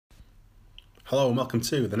Hello and welcome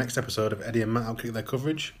to the next episode of Eddie and Matt Outkick Their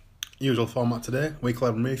Coverage. Usual format today, week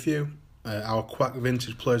 11 review, our Quack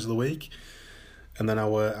Vintage Players of the Week, and then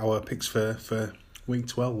our picks for week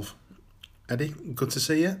 12. Eddie, good to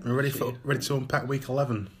see you. We're ready to unpack week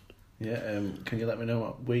 11. Yeah, can you let me know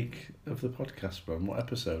what week of the podcast from, what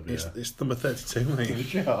episode we are? It's number 32, mate.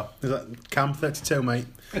 Sure. Is that Cam 32, mate?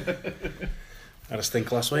 Had a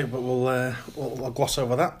stink last week, but we'll gloss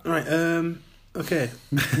over that. Right, okay.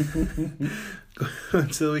 Going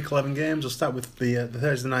to the week 11 games, we'll start with the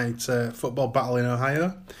Thursday night football battle in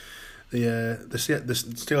Ohio. The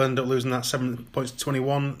Steelers end up losing that 7 points to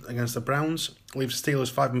 21 against the Browns. Leaves the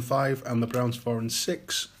Steelers 5-5 and the Browns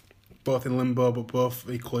 4-6. Both in limbo, but both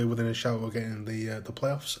equally within a shout of getting the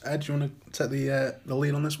playoffs. Ed, do you want to take the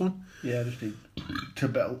lead on this one? Yeah, I just need to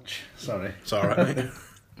belch. Sorry. It's all right, mate.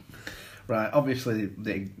 Right, obviously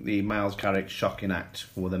the Myles Garrett shocking act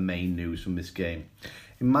were the main news from this game.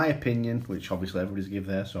 In my opinion, which obviously everybody's give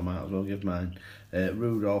theirs, so I might as well give mine,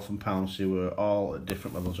 Rudolph and Pouncey were all at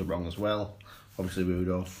different levels of wrong as well. Obviously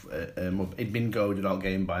Rudolph, he'd been goaded all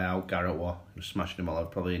game by how Garrett was. He was smashing him all over,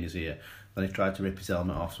 probably in his ear. Then he tried to rip his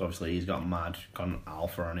helmet off, so obviously he's got mad, gone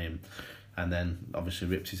alpha on him. And then obviously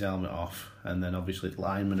ripped his helmet off. And then obviously the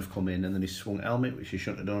linemen have come in and then he swung helmet, which he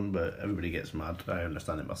shouldn't have done, but everybody gets mad. I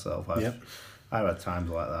understand it myself. I've had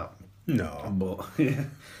times like that. No. But yeah,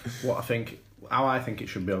 how I think it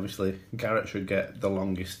should be, obviously, Garrett should get the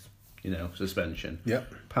longest, suspension.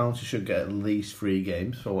 Yep. Pouncey should get at least 3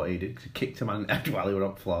 games for what he did. He kicked him on the head while he was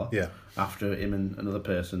on the floor. Yeah. After him and another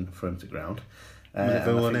person threw him to ground.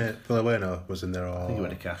 Villanueva was in there. I think he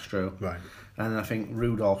went to Castro. Right. And I think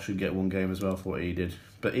Rudolph should get 1 game as well for what he did.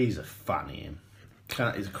 But he's a fanny, him.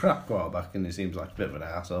 He's a crap quarterback and he seems like a bit of an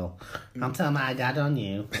arsehole. I'll tell my dad on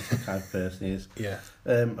you. That's the kind of person he is. Yeah.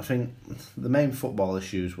 I think the main football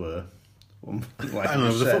issues were... Like I don't know,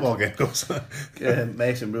 it was a football game, of course.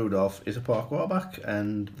 Mason Rudolph is a poor quarterback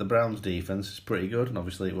and the Browns' defence is pretty good. And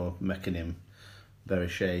obviously it was making him very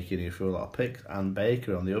shaky and he threw a lot of picks. And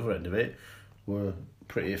Baker, on the other end of it, were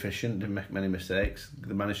pretty efficient, didn't make many mistakes.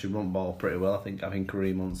 They managed to run the ball pretty well. I think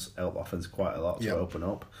Kareem Hunt's helped offense quite a lot to open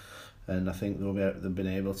up. And I think they've been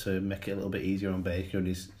able to make it a little bit easier on Baker and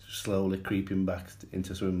he's slowly creeping back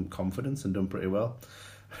into some confidence and done pretty well.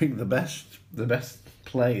 I think the best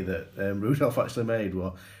play that Rudolph actually made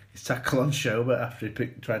was his tackle on Schobert after he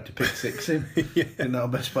tried to pick six him. Yeah. And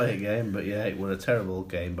not the best play of the game, but yeah, it was a terrible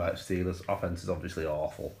game by the Steelers. Offense is obviously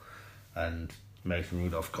awful and Mason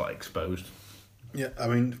Rudolph got exposed. Yeah, I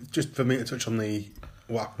mean, just for me to touch on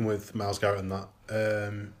what happened with Myles Garrett and that,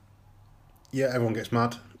 everyone gets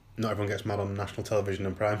mad. Not everyone gets mad on national television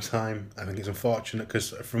and prime time. I think it's unfortunate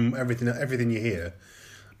because from everything you hear,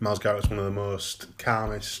 Myles Garrett's one of the most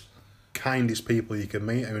calmest, kindest people you can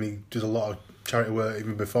meet. I mean, he does a lot of charity work.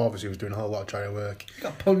 Even before this, he was doing a whole lot of charity work. He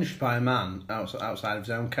got punched by a man outside of his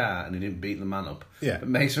own car and he didn't beat the man up. Yeah. But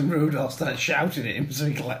Mason Rudolph started shouting at him, so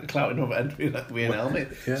he clouted over and with an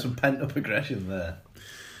helmet. Yeah. Some pent-up aggression there.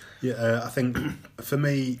 Yeah, I think for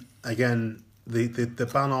me, again, the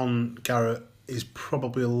ban on Garrett is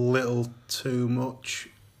probably a little too much.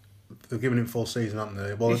 They've given him full season, haven't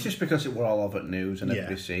they? Well, it's just because it were all over the news and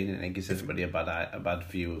everybody's seen it and it gives everybody a bad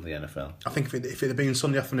view of the NFL. I think if it had been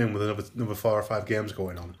Sunday afternoon with another 4 or 5 games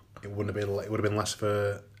going on, it would have been less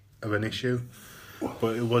of an issue.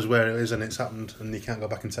 But it was where it is, and it's happened, and you can't go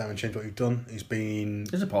back in time and change what you've done. He's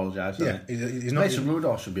apologised. Yeah, he's not. Mason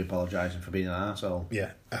Rudolph should be apologising for being an arsehole.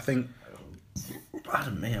 Yeah, I think.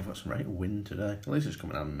 Pardon me, I've got some right wind today. At least it's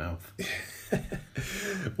coming out of my mouth.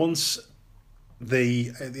 Once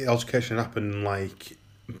the altercation happened, like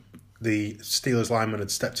the Steelers lineman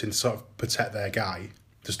had stepped in to sort of protect their guy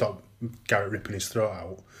to stop Garrett ripping his throat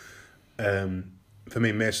out. For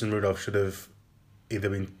me, Mason Rudolph should have either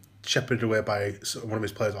been shepherded away by one of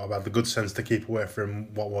his players or had the good sense to keep away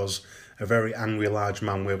from what was a very angry large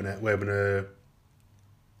man waving a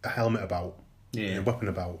helmet about, a weapon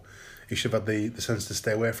about. He should have had the sense to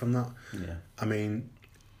stay away from that. Yeah. I mean,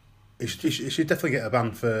 he should definitely get a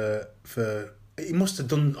ban for. He must have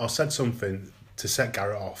done or said something to set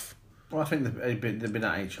Garrett off. Well, I think they've been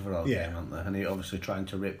at each other all game, haven't they? And he obviously trying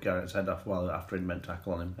to rip Garrett's head off after he'd meant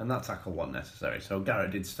tackle on him. And that tackle wasn't necessary. So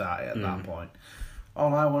Garrett did start it at that point.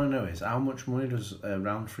 All I want to know is how much money does a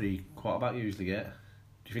round 3 quarterback usually get?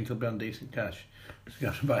 Do you think he'll be on decent cash? Just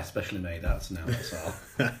have to buy specially made hats now, that's all.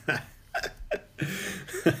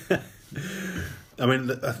 I mean,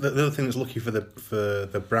 the other thing that's lucky for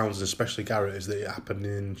the Browns, and especially Garrett, is that it happened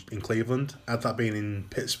in Cleveland. Had that been in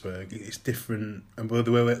Pittsburgh, it's different. And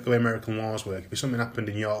the way American laws work, if something happened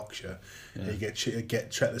in Yorkshire, you get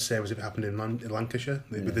treated the same as if it happened in Lancashire.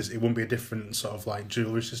 Yeah. It wouldn't be a different sort of like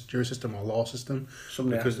jury system or law system.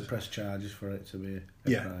 Somebody has to press charges for it to be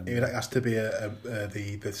a crime. It has to be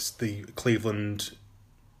the Cleveland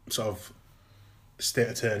sort of state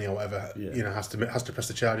attorney or whatever, has to press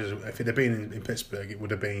the charges. If it had been in Pittsburgh, it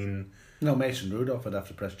would have been... No, Mason Rudolph would have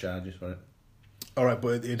to press charges for it. All right,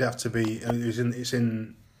 but it'd have to be... I mean, it's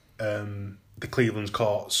in the Cleveland's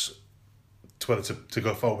courts to whether to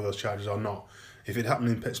go forward with those charges or not. If it happened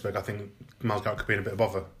in Pittsburgh, I think Myles Garrett could be in a bit of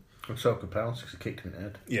bother. And so could Pounce, because he kicked him in the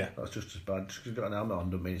head. Yeah. That's just as bad. Just because he's got an helmet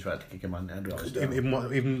on doesn't mean it's right to kick him in the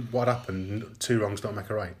head. Even what happened, two wrongs don't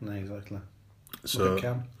make a right. No, exactly. So... Look at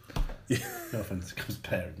Cam. Yeah. No offence to Cam's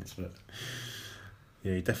parents, but...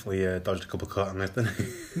 Yeah, he definitely dodged a couple of caught on this, didn't he?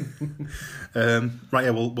 Right, yeah,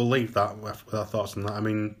 we'll leave that with our thoughts on that. I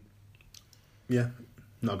mean, yeah,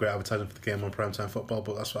 not a great advertising for the game on primetime football,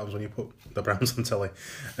 but that's what happens when you put the Browns on telly.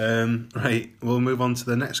 Right, we'll move on to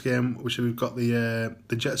the next game, which we've got the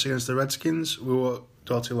Jets against the Redskins. We won't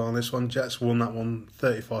dwell too long on this one. Jets won that one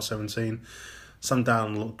 34-17. Sam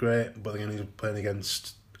Darnold looked great, but again, he's playing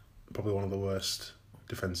against probably one of the worst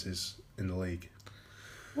defences in the league.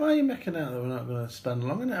 Why are you making out that we're not going to spend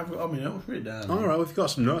long enough? I've got my notes written down. All right, we've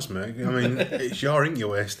got some notes, mate. I mean, it's your ink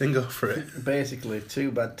you're wasting. Go for it. Basically,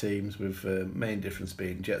 two bad teams with main difference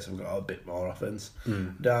being Jets have got a bit more offence.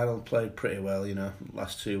 Darnold played pretty well,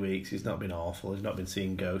 last 2 weeks. He's not been awful. He's not been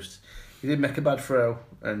seeing ghosts. He did make a bad throw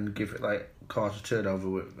and give it cause a turnover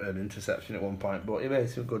with an interception at one point, but he made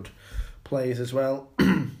some good plays as well.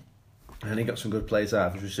 And he got some good plays out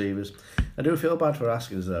of his receivers. I do feel bad for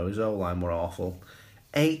Haskins, though. His O-line were awful.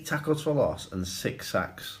 8 tackles for loss and 6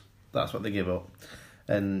 sacks. That's what they give up.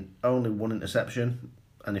 And only 1 interception,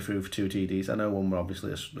 and he threw for 2 TDs. I know one were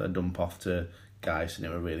obviously a dump off to Geis, and it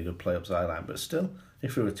was a really good play up sideline, but still, he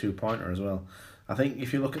threw a 2-pointer as well. I think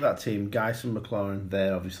if you look at that team, Geis and McLaurin,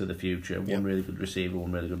 they're obviously the future. One really good receiver,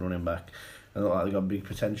 one really good running back. They look like they've got big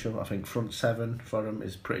potential. I think front 7 for them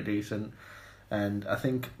is pretty decent. And I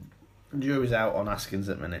think... jury's out on Haskins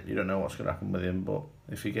at the minute. You don't know what's going to happen with him, but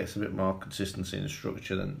if he gets a bit more consistency and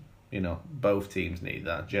structure, then both teams need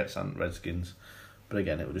that, Jets and Redskins. But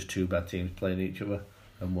again, it was just 2 bad teams playing each other,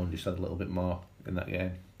 and one just had a little bit more in that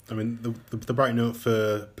game. I mean, the bright note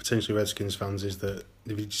for potentially Redskins fans is that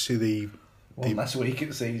did you see the last week of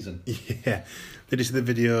the season? Yeah, did you see the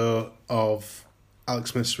video of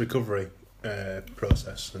Alex Smith's recovery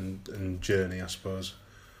process and journey? I suppose.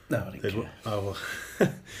 No, I didn't care. Oh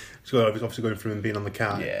well. So obviously going from him being on the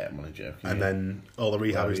cart. Yeah, I'm only joking. And then all the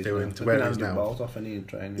rehab he's doing to where he is now. Balls off any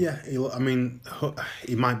training. Yeah,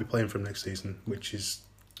 he might be playing from next season, which is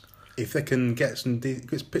if they can get some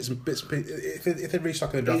bits if they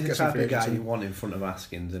restock the draft. He's the type of guy you want in front of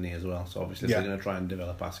Haskins, isn't he, as well? So obviously, if they're going to try and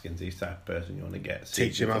develop Haskins, he's the type of person you want to get.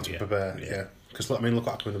 Teach him how to prepare. Yeah. Because look what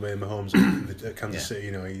happened with Mahomes at Kansas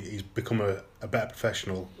City. He's become a better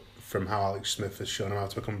professional from how Alex Smith has shown him how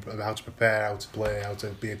to prepare, how to play, how to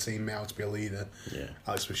be a teammate, how to be a leader. Yeah,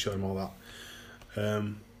 Alex Smith showed him all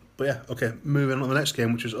that. But yeah, okay. Moving on to the next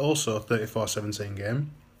game, which was also a 34-17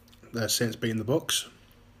 game. The Saints beating the Bucks.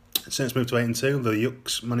 Saints moved to 8-2. The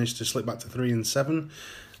Yucks managed to slip back to 3-7,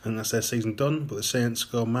 and that's their season done. But the Saints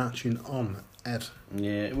go marching on. Ed.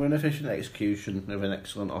 Yeah, it was an efficient execution of an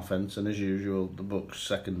excellent offense, and as usual, the Bucks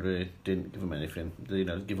secondary didn't give them anything. They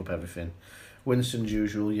give up everything. Winston's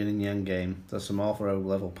usual yin and yang game. There's some off-road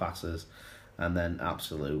level passes, and then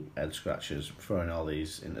absolute head scratchers, throwing all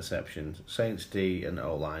these interceptions. Saints D and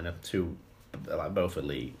O-line are both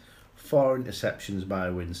elite. 4 interceptions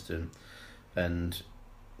by Winston, and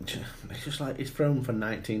it's just he's thrown for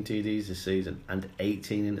 19 TDs this season and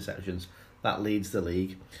 18 interceptions. That leads the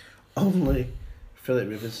league. Only Phillip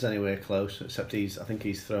Rivers is anywhere close, except I think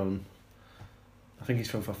he's thrown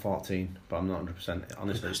for 14, but I'm not 100%.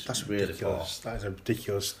 Honestly, that's really ridiculous. Poor. That is a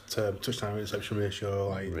ridiculous touchdown interception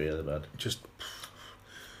ratio. Really bad.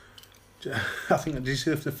 I think. Did you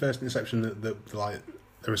see the first interception that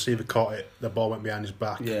the receiver caught it? The ball went behind his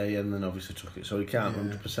back. Yeah, and then obviously took it. So you can't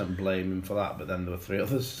 100% blame him for that. But then there were 3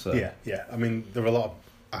 others. So. Yeah. I mean, there were a lot of.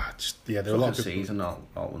 There were a lot of people. Season,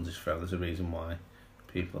 Altman's his friend. There's a reason why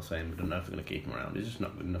people are saying we don't know if they're going to keep him around. He's just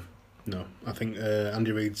not good enough. No, I think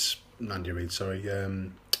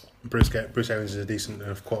Bruce Arians is a decent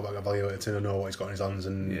enough quarterback evaluator to know what he's got in his hands.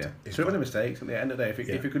 And too many mistakes at the end of the day.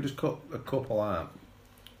 If you could just cut a couple out,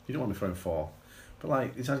 you don't want to throw him 4.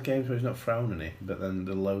 But he's had games where he's not thrown any, but then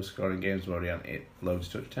the low scoring games where he had loads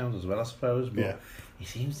of touchdowns as well, I suppose. But he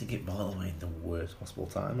seems to get ball away in the worst possible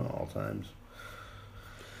time at all times.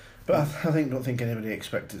 But I don't think anybody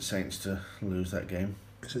expected Saints to lose that game.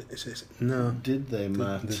 No. Did they,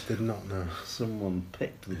 Matt? They did not, no. Someone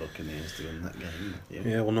picked the Buccaneers to win that game.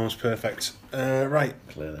 Yeah, well, no one's perfect. Right.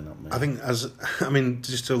 Clearly not me. I think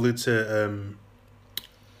just to allude to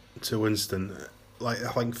Winston, like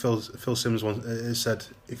I think Phil Sims once said,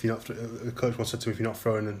 if you're not, the coach once said to me, if you're not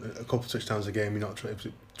throwing a couple of touchdowns a game, you're not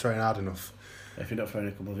trying hard enough. If you're not throwing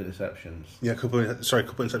a couple of interceptions. Yeah, a couple of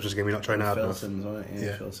interceptions a game, you're not trying hard enough. Phil Sims, right?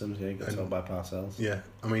 Yeah, Phil Sims, he got told by Parcells. Yeah,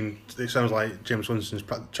 I mean, it sounds like James Winston's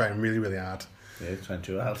trying really, really hard. Yeah, he's trying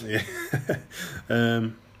too hard. Yeah.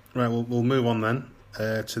 Right, we'll move on then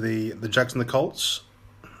to the Jags and the Colts.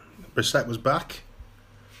 Brissett was back.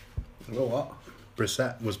 Oh, what?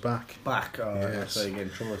 Brissett was back. Back? Oh, yes. So you get in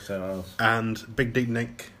trouble with someone else. And Big Dick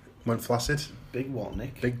Nick went flaccid. Big what,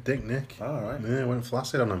 Nick? Big Dick Nick. Oh, all right. Yeah, went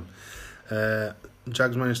flaccid on him.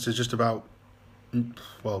 Jags managed to just about,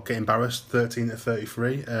 get embarrassed,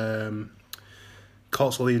 13-33.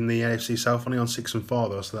 Colts are leading the AFC South only on 6-4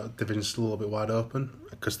 though, so that division's still a little bit wide open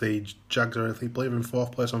because the Jags are, I believe, in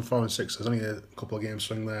 4th place on 4-6. There's only a couple of games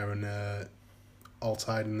swing there, and all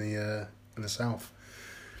tied in the South.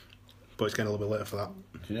 But it's getting a little bit later for that.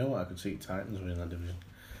 Do you know what? I could see Titans winning that division.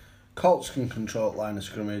 Colts can control line of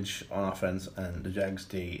scrimmage on offense, and the Jags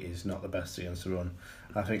D is not the best against the run.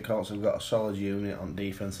 I think Colts have got a solid unit on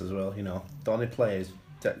defense as well. You know, the only player is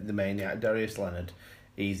the maniac Darius Leonard.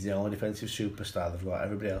 He's the only defensive superstar they've got.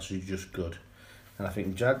 Everybody else is just good. And I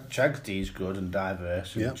think Jags D is good and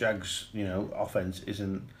diverse. And Jags, offense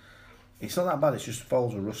isn't. It's not that bad. It's just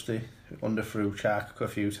Foles are rusty. Underthrew Chark a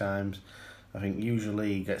few times. I think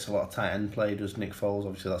usually he gets a lot of tight end play, does Nick Foles.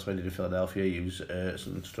 Obviously, that's what he did in Philadelphia, use Ertz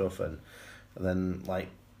and stuff. And then, like,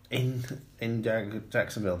 in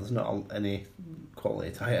Jacksonville, there's not any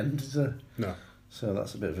quality tight end, is there? No. So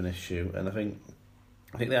that's a bit of an issue. And I think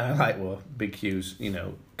the highlight were Big Q's,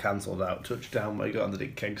 cancelled out touchdown where he got on the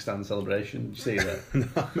keg stand celebration. Did you see that? No,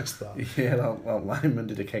 I missed that. Yeah, that lineman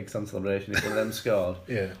did a keg stand celebration. If one of them scored,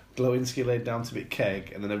 Yeah. Glowinski laid down to beat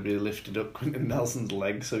keg, and then everybody lifted up Quentin Nelson's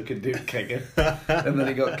leg so he could do kegger. And then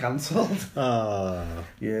he got cancelled. Ah.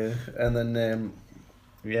 Yeah, and then,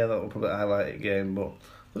 that will probably highlight the game, but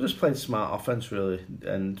they just played smart offence, really,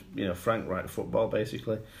 and, Frank right football,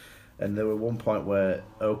 basically. And there were one point where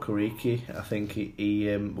Okereke, I think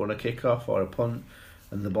he won a kick-off or a punt,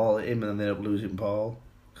 and the ball hit him, and then they ended up losing ball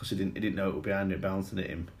because he didn't know it would be behind it, bouncing at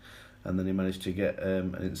him. And then he managed to get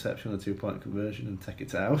an interception, a 2-point conversion, and take it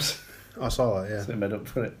to house. I saw that, yeah. So he made up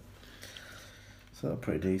for it. So that's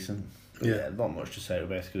pretty decent. Yeah, not much to say.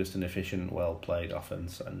 Basically, just an efficient, well-played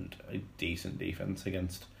offence and a decent defence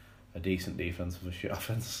against a decent defence with a shit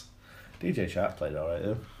offence. DJ Chark played alright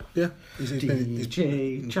though. Yeah, he's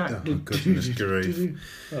Chark. Oh, goodness grief.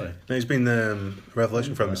 Sorry. No, he's been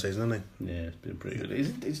revelation for him this season, hasn't he? Yeah, it's been pretty good.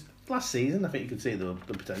 It's last season, I think you could see the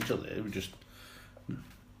potential there. It was just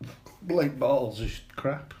Blake Bortles is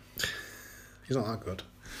crap. He's not that good.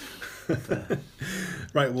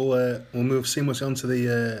 Right, we'll move seamlessly on to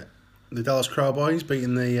the Dallas Cowboys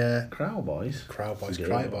beating the Cowboys.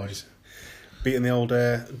 Beating the old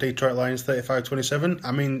Detroit Lions 35-27.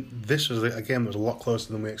 I mean, this was a game that was a lot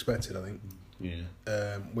closer than we expected, I think.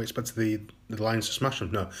 Yeah. We expected the Lions to smash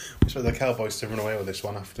them. No, we expected the Cowboys to run away with this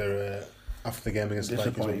one after the game against the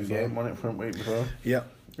Vikings. Disappointing game, won it from week before. Yeah.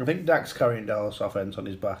 I think Dak's carrying Dallas offense on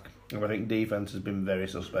his back. And I think defense has been very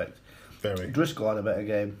suspect. Very. Driscoll had a better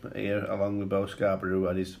game here, along with Bo Scarborough, who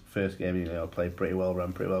had his first game. Played pretty well,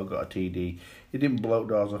 ran pretty well, got a TD. He didn't blow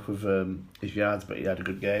doors off with his yards, but he had a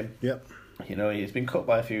good game. Yep. He's been cut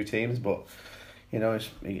by a few teams, but he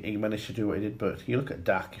managed to do what he did. But you look at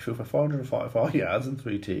Dak, he threw for 444 yards and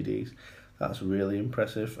 3 TDs. That's really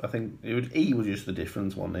impressive. I think he was just the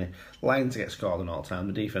difference, wasn't he? Lions get scored on all time.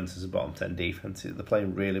 The defense is a bottom 10 defense. They're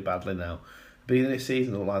playing really badly now. Beginning of this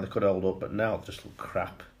season, they look like they could hold up, but now they just look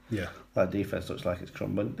crap. Yeah. That defense looks like it's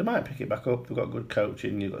crumbling. They might pick it back up. They've got good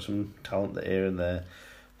coaching. You've got some talent here and there,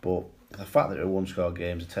 but the fact that it were 1-score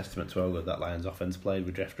games is a testament to how good that Lions offense played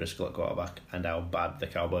with Jeff Driscoll at quarterback and how bad the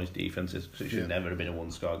Cowboys defense is. So it should never have been a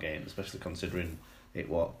 1-score game, especially considering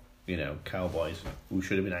Cowboys who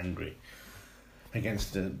should have been angry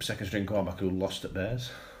against the second string quarterback who lost at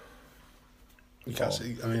Bears. I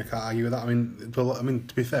can't argue with that.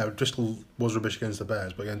 To be fair, Driscoll was rubbish against the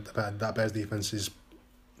Bears, but again, that Bears defense is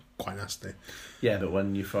quite nasty. Yeah, but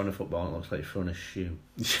when you're throwing a football, it looks like you're throwing a shoe.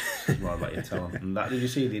 It's more about your talent. And did you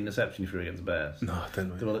see the interception he threw against the Bears? No, I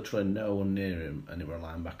didn't. There were literally no one near him, and they were a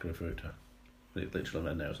linebacker who threw it to. It literally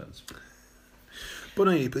made no sense. But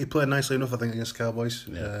no, he played nicely enough, I think, against the Cowboys.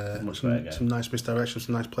 Yeah, some nice misdirection,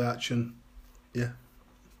 some nice play action. Yeah,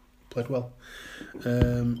 played well.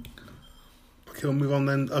 Okay, we'll move on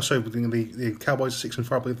then. Oh, sorry, the Cowboys are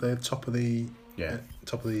 6-4. I believe they're top of the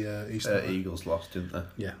East. Eagles lost, didn't they?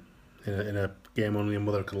 Yeah, in a game only a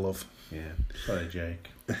mother could love. Yeah, sorry, Jake.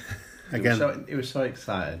 Again, he was so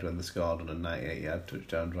excited when they scored on a 98-yard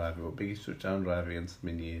touchdown drive. It was the biggest touchdown drive against them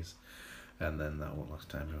in years. And then that one last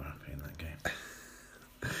time we were happy in that game.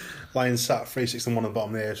 Lions sat 3-6-1 at the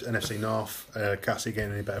bottom of the NFC North. Can't see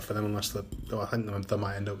getting any better for them unless I think they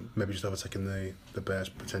might end up maybe just overtaking the Bears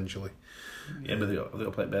potentially. Yeah, but they've got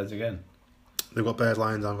to play Bears again. They've got Bears,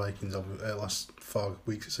 Lions and Vikings over the last 4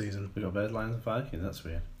 weeks of season. We've got Bears, Lions and Vikings, that's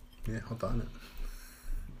weird. Yeah, odd that, isn't it?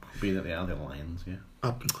 Being that they are the Lions, yeah.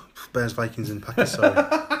 Bears, Vikings and Packers, sorry.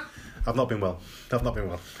 I've not been well. I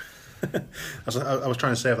was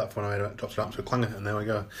trying to save that for when I dropped it up to a clanger, and there we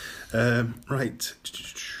go. Right,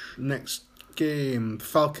 next game.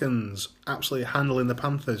 Falcons absolutely handling the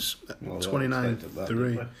Panthers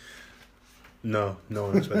 29-3. No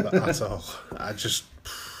one expected that at all.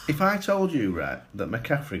 If I told you, right, that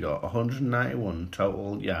McCaffrey got 191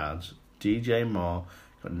 total yards, DJ Moore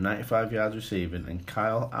got 95 yards receiving, and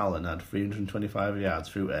Kyle Allen had 325 yards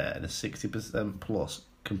through air and a 60% plus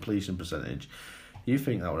completion percentage, you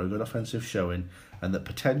think that were a good offensive showing, and that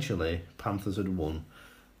potentially Panthers had won.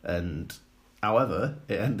 And however,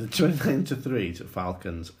 it ended 29-3 to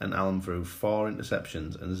Falcons, and Allen threw 4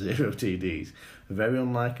 interceptions and 0 TDs. Very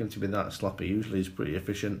unlike him to be that sloppy. Usually he's pretty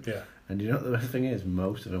efficient. Yeah. And you know what the best thing is?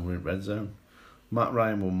 Most of them were in red zone. Matt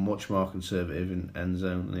Ryan were much more conservative in end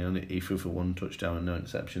zone, and he threw for 1 touchdown and no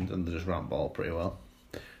interceptions, and they just ran ball pretty well.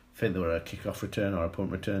 I think they were a kickoff return or a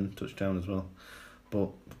punt return touchdown as well. But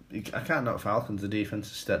I can't knock Falcons. The defence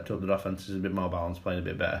has stepped up. The offence is a bit more balanced, playing a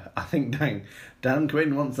bit better. I think Dan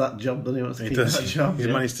Quinn wants that job, doesn't he? Wants to keep that job. He's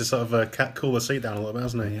managed to sort of cool the seat down a little bit,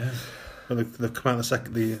 hasn't he? Yeah. Well, they've come out the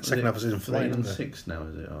second half of the season flying. 3-6 now,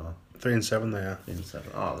 is it? Or 3-7 they are. 3-7.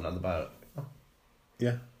 Oh, they're not about.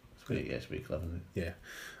 Yeah. It's week 11, isn't it?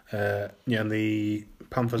 Yeah. And the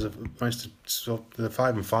Panthers have managed to. So they're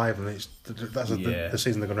 5-5, and that's the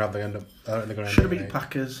season they're going to have. They're going to should have beat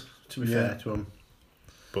Packers. To be fair to them.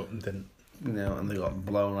 But didn't. And they got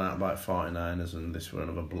blown out by 49ers, and this were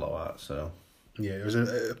another blowout. So yeah, it was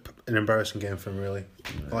an embarrassing game for them, really.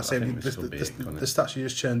 Well, I say the stats you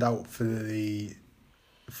just churned out for the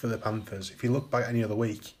Panthers. If you look back any other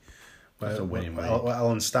week, where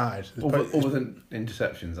Allen started, other than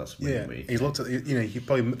interceptions, that's a winning week. He's looked at he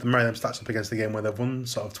probably marry them stats up against the game where they've won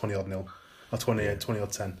sort of 20-0 or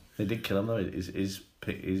 20-10. They did kill him though. His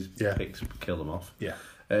picks killed them off. Yeah.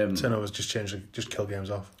 Turnovers just kill games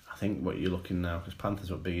off. I think what you're looking now, because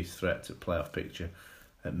Panthers are the biggest threat to playoff picture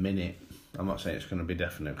at minute. I'm not saying it's going to be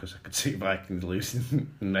definite, because I could see Vikings losing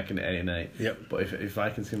and making it 8-8. Yep. But if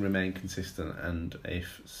Vikings can remain consistent, and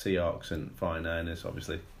if Seahawks and 49ers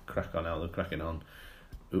obviously crack on how they're cracking on,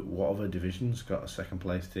 what other divisions got a second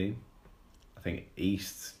place team? I think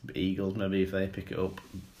East Eagles maybe, if they pick it up,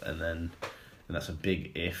 and that's a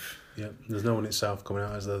big if. Yeah, there's no one in South coming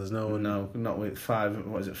out, is there? There's no one. No, not with 5.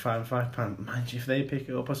 What is it? 5 pounds. Mind you, if they pick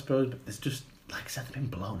it up, I suppose. But it's just like I said, they've been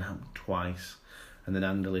blown out twice, and then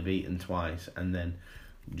handily beaten twice, and then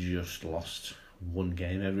just lost one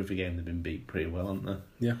game. Every game they've been beat pretty well, haven't they?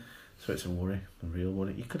 Yeah. So it's a real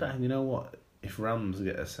worry. You could, you know what? If Rams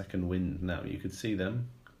get a second win now, you could see them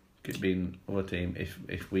being other team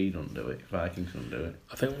if we don't do it, if Vikings don't do it.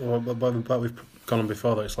 I think what we've gone on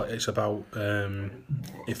before though, it's about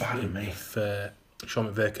if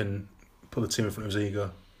Sean McVay can put the team in front of his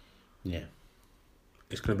ego. Yeah.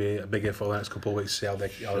 It's going to be a big if for the next couple of weeks to see how they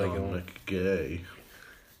go on.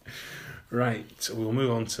 Right, so we'll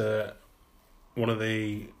move on to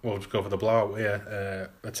we'll just go for the blowout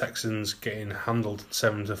here. The Texans getting handled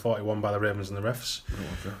 7-41 by the Ravens and the refs.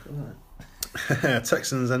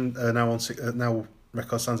 Texans now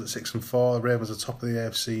record stands at 6-4. Ravens are top of the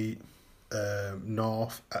AFC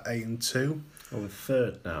North at 8-2. Well, we're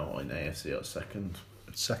third now in AFC, or second.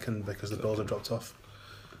 Second because the Bills have dropped off.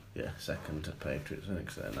 Yeah, second to Patriots, I think,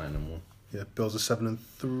 because they're 9-1. Yeah, Bills are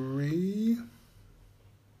 7-3.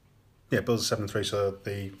 Yeah, Bills are 7-3, so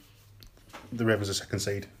the Ravens are second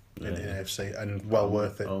seed in the AFC, and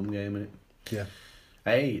worth it. Home game, innit? Yeah.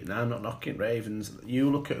 Hey, now I'm not knocking Ravens. You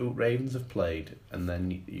look at who Ravens have played, and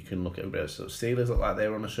then you can look at who so Steelers look like they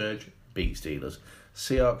were on a surge, beat Steelers.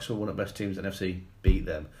 Seahawks were one of the best teams in NFC, beat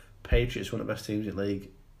them. Patriots were one of the best teams in the league,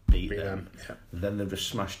 beat them. Yeah. Then they've just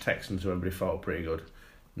smashed Texans, who everybody thought were pretty good.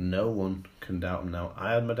 No one can doubt them now.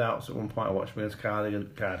 I had my doubts at one point. I watched them against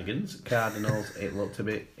Cardinals. It looked a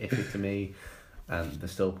bit iffy to me, and they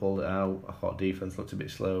still pulled it out. I thought defense looked a bit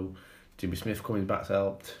slow. Jimmy Smith coming back's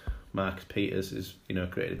helped. Marcus Peters has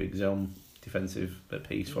created a big zone defensive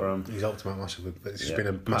piece for him. He's helped him out massively. It's been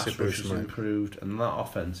a massive boost. Has improved, and that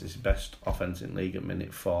offense is the best offense in league at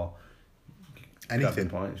minute for anything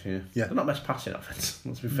points. Yeah, yeah. They're not best passing offense.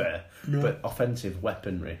 Let's be fair, no. But offensive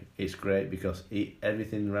weaponry is great because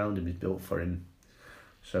everything around him is built for him.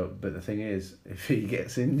 So, but the thing is, if he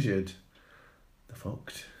gets injured, they're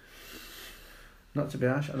fucked. Not to be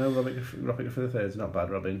harsh, I know Robert Griffin III is not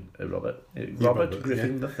bad. Robert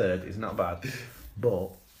Griffin III is not bad, but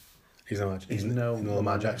he's no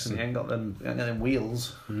Lamar Jackson. He ain't got them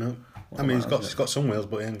wheels. No, I mean he's got some wheels,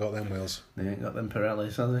 but he ain't got them wheels. He ain't got them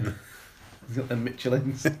Pirellis, has he? He's got them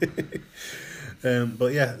Michelins.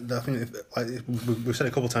 But yeah, I think we've said a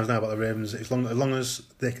couple of times now about the Ravens. As long as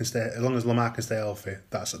they can stay, as long as Lamar can stay healthy,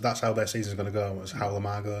 that's how their season's going to go. It's how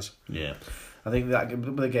Lamar goes. Yeah, I think that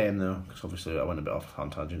with the game though, because obviously I went a bit off on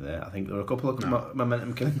tangent there. I think there were a couple of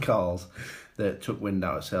momentum killing calls that took wind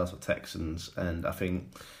out of sails for Texans, and I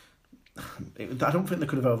think I don't think they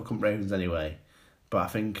could have overcome Ravens anyway. But I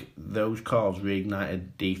think those calls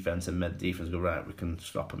reignited defense and made defense go, right, we can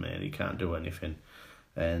stop him here. He can't do anything,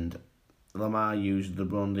 and Lamar used the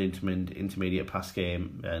run, the intermediate pass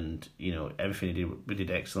game, and everything he did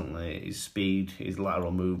excellently. His speed, his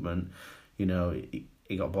lateral movement, he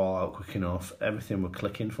got ball out quick enough. Everything was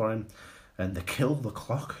clicking for him, and they kill the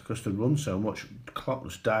clock because they run so much. The clock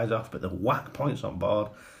just dies off, but they whack points on board.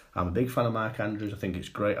 I'm a big fan of Mark Andrews. I think it's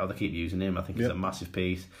great how they keep using him. I think he's a massive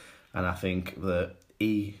piece, and I think that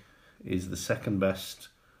he is the second best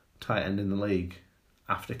tight end in the league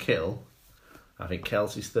after Kittle. I think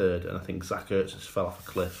Kelsey's third, and I think Zach Ertz just fell off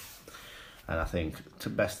a cliff. And I think the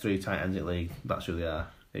best three tight ends in the league, that's who they are.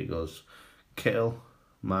 It goes Kittle,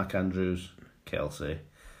 Mark Andrews, Kelsey,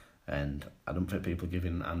 and I don't think people are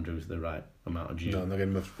giving Andrews the right amount of due. No, they're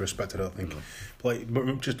getting much respect, I don't think. But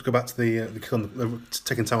just to go back to the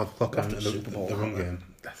taking time off the clock and the run game,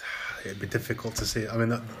 it'd be difficult to see. I mean,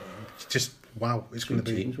 that just wow, it's going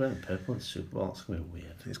to be. Teams wearing purple in the Super Bowl. It's going to be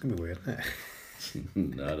weird. It's going to be weird, isn't it?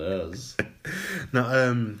 That is.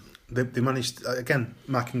 No, they managed again.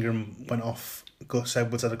 Mark Ingram went off. Gus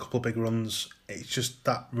Edwards had a couple of big runs. It's just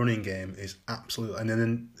that running game is absolute. And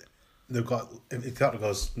then they've got if that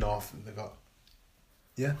goes north, they've got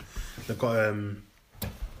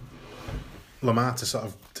Lamar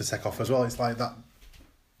to take off as well. It's like that.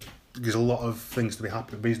 There's a lot of things to be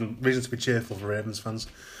happy. Reason to be cheerful for Ravens fans.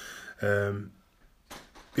 It's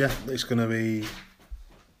going to be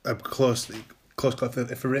a close.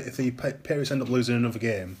 If the Patriots end up losing another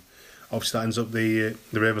game, obviously that ends up the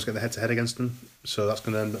Ravens get the head-to-head against them. So that's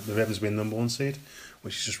going to end up the Ravens being number one seed,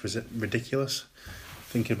 which is just ridiculous.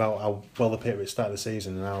 Thinking about how well the Patriots started the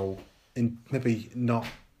season and how maybe not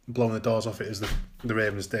blowing the doors off it as the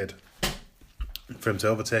Ravens did, for him to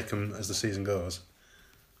overtake them as the season goes.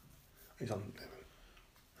 He's on.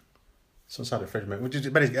 It's on side of the fridge, mate.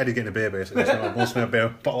 Eddie's getting a beer, basically. So wants me a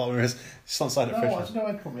beer, bottle of his. It's on side of the fridge. No, it's no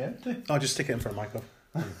head from me empty. I'll just stick it in front of Michael.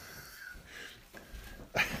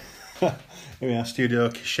 Here we are, Studio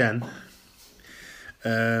Kishen.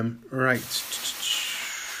 Right.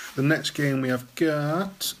 The next game we have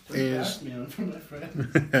got is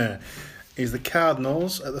the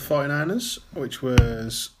Cardinals at the 49ers, which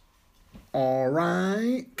was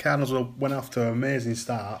alright. Cardinals went off to an amazing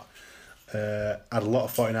start. Had a lot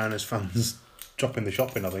of 49ers fans dropping the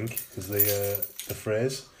shopping, I think, is the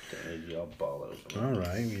phrase. Your ball out.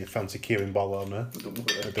 Alright, you fancy Kieran ball on there.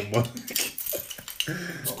 It didn't work.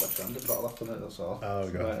 Not left-handed, bottle up on it, that's all. Oh,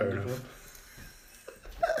 we got fair enough.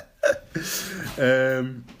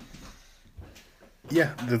 They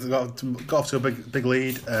got off to a big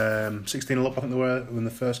lead. 16 up, I think they were in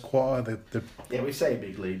the first quarter. We say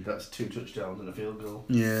big lead. That's 2 touchdowns and a field goal.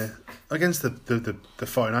 Yeah, against the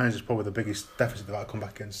 49ers is probably the biggest deficit they've had to come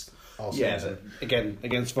back against all season. Again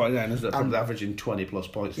against 49ers, they're probably averaging 20 plus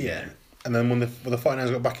points. And then when the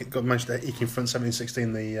 49ers got managed to eke in front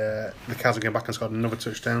 17-16, the Cavs came back and scored another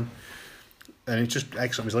touchdown, and it just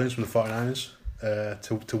egged up his lanes from the 49ers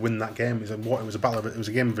to win that game. It was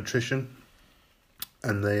a game of attrition.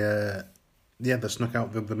 And they snuck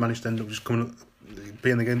out. They managed to end up just coming up,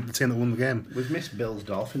 being the team that won the game. We've missed Bills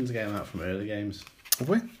Dolphins game out from early games. Have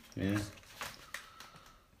we? Yeah.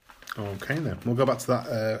 Okay then. We'll go back to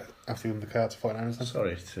that after the Cards 49ers then.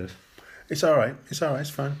 Sorry to... It's alright. It's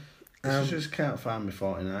fine. I just can't find my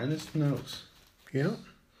 49ers notes. You know?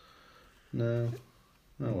 No.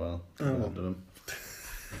 Oh well. Well.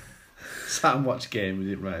 Sat and watched game, we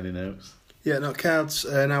didn't write any notes. Yeah, no, Cards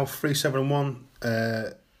now 3-7-1.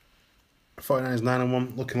 49ers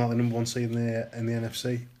 9-1, looking like the number one seed in the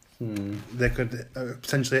NFC. They could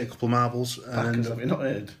potentially hit a couple of marbles. Backers, have you not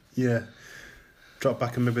heard? Yeah. Drop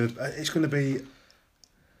back and maybe it's going to be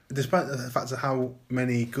despite the fact of how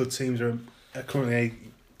many good teams are currently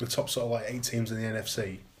the top sort of like 8 teams in the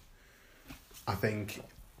NFC, I think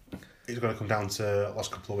it's going to come down to the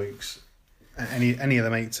last couple of weeks. Any of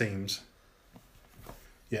them 8 teams,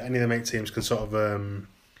 any of them 8 teams can sort of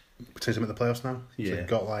potentially make the playoffs now. Yeah. So you've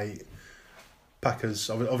got like Packers,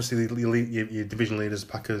 obviously your division leaders,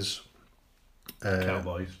 Packers,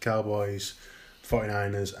 Cowboys,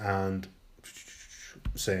 49ers and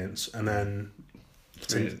Saints, and then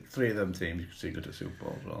three of them teams you could see go to Super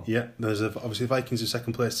Bowl as well. Yeah, there's obviously Vikings, a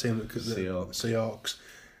second place team. Seahawks.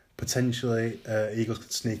 Potentially, Eagles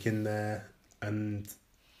could sneak in there, and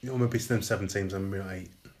maybe them 7 teams and maybe not 8.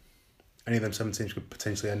 Any of them 7 teams could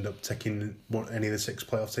potentially end up taking any of the 6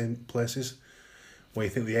 playoff team places. Where you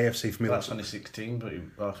think the AFC for me? That's only 16,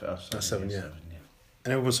 but that's 7, yeah.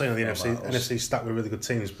 And everyone's saying the NFC stacked with really good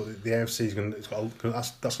teams, but the AFC is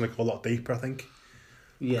that's going to go a lot deeper, I think.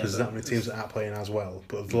 Yeah, because there's that many teams that aren't playing as well.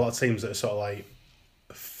 But there's a lot of teams that are sort of like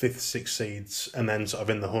 5th, 6th seeds, and then sort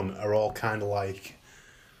of in the hunt are all kind of like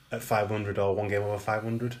at 500 or one game over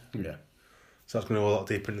 500. Yeah. So that's going to go a lot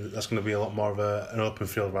deeper. That's going to be a lot more of an open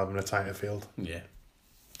field rather than a tighter field. Yeah,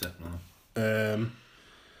 definitely.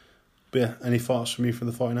 But yeah, any thoughts from you for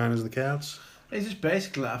the 49ers of the Cards? It's just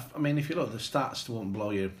basically, I mean, if you look at the stats, it won't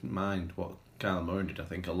blow your mind what Kyler Murray did. I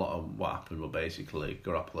think a lot of what happened were basically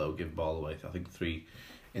Garoppolo give the ball away. I think 3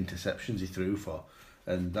 interceptions he threw for,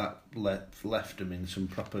 and that left him in some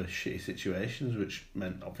proper shitty situations, which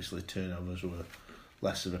meant obviously turnovers were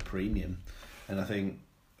less of a premium. And I think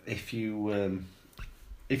if you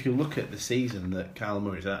look at the season that Kyler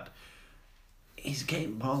Murray's had, he's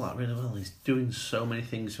getting the ball out really well. He's doing so many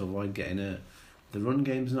things to avoid getting hurt. The run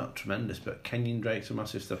game's not tremendous, but Kenyon Drake's a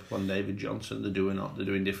massive step on. David Johnson, they're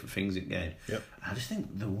doing different things in game. Yep. I just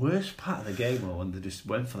think the worst part of the game was when they just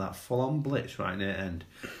went for that full-on blitz right near the end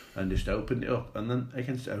and just opened it up, and then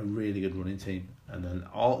against a really good running team, and then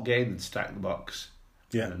all game they'd stacked the box.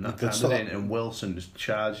 Yeah, and that time and Wilson just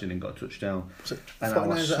charged in and got a touchdown. So and I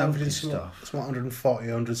was so pissed off. It's 140,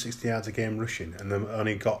 160 yards a game rushing, and then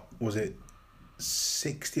only got, was it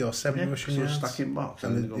 60 or 70 rushing yards? Stacking box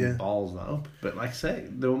and then going balls that up. But like I say,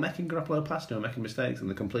 they were making Garoppolo pass, they were making mistakes, and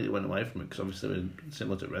they completely went away from it because obviously they were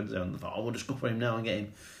similar to red zone. They thought, we'll just go for him now and get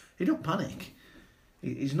him. He don't panic.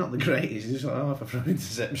 He's not the greatest. He's just like, if I throw an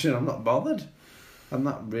interception, I'm not bothered. And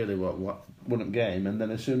that really what won up game. And then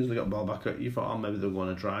as soon as they got the ball back up, you thought, maybe they'll go on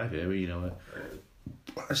a drive here,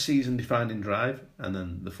 a season-defining drive, and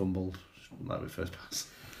then the fumbled like with first pass.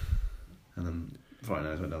 And then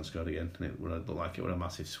 49ers went down and scored again, and it would have looked like it was a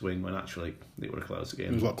massive swing when actually it would have closed the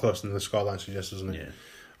game. It was a lot closer than the scoreline suggests, doesn't it? Yeah.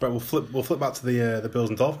 Right, we'll flip back to the Bills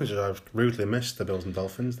and Dolphins. I've rudely missed the Bills and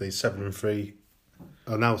Dolphins. The 7-3,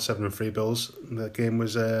 or now 7-3 Bills. The game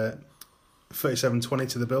was 37-20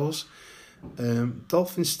 to the Bills.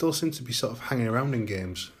 Dolphins still seem to be sort of hanging around in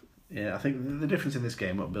games. Yeah, I think the difference in this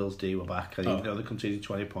game, what Bills D were back, even though they conceded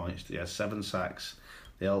 20 points, they had 7 sacks.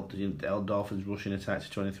 The held Dolphins rushing attack to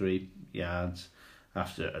 23 yards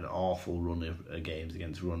after an awful run of games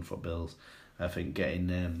against run-foot Bills. I think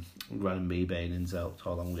getting Ryan Beebe and Zelt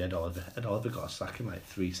all along with Ed Oliver. Ed Oliver got a sack in like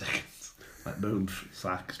 3 seconds. Like boom,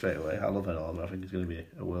 sack straight away. I love Ed Oliver. I think he's going to be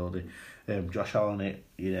a worldie. Josh Allen,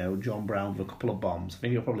 John Brown with a couple of bombs. I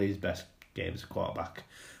think he'll probably his best game as a quarterback.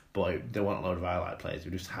 But they want a load of highlight plays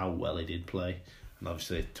with just how well he did play. And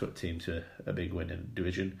obviously it took the team to a big win in the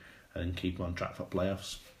division and keep them on track for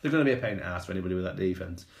playoffs. They're going to be a pain in the ass for anybody with that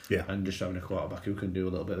defence. Yeah. And just having a quarterback who can do a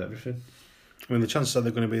little bit of everything. I mean, the chances are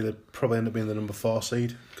they're going to probably end up being the number 4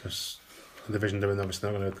 seed because the division they're in,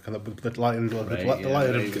 obviously not going to kind of the likelihood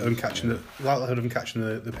of them catching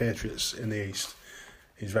the Patriots in the East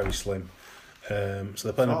is very slim. So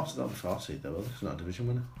they're playing. It's not a 4 seed though. It's not a division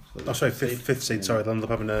winner. So sorry, fifth seed. Sorry, they'll end up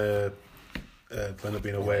having they'll end up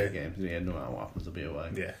being away. Games. Yeah, no matter what happens, they'll be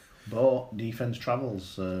away. Yeah. But defence travels,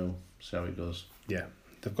 so see how it goes. Yeah,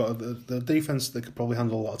 they've got the defence that could probably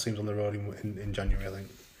handle a lot of teams on the road in January, I think.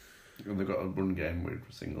 And they've got a run game with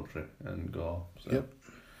Singletary and Gore. So yep.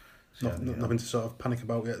 Nothing to sort of panic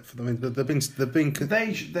about yet. I mean, they've been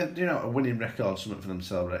they a winning record, something for them to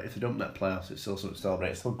celebrate. If they don't make playoffs, it's still something to celebrate.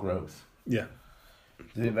 It's still growth. Yeah.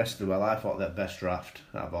 They invested well. I thought their best draft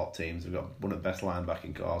out of all teams. They've got one of the best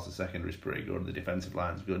linebacking cores. The secondary's pretty good. The defensive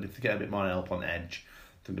line's good. If they get a bit more help on edge,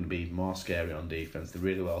 they're going to be more scary on defense. They're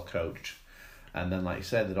really well coached. And then, like you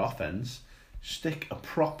said, the offense, stick a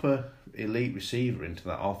proper elite receiver into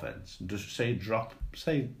that offense. Just say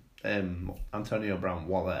Antonio Brown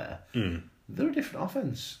while there. They're a different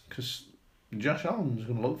offense because Josh Allen's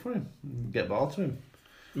going to look for him, get ball to him.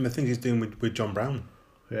 And the thing he's doing with John Brown.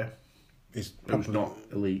 Yeah. He's Who's not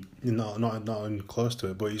elite. not even close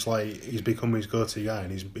to it, but he's become his go-to guy,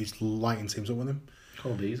 and he's lighting teams up with him.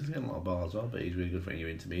 Cole Beasley's getting a lot of ball as well, but he's really good for your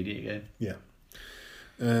intermediate game. Yeah.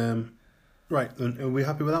 Right, then, are we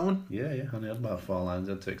happy with that one? Yeah. I only had about 4 lines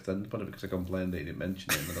to extend upon it because I complained that he didn't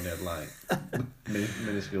mention him, and only had like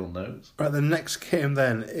minuscule notes. Right, the next game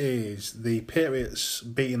then is the Patriots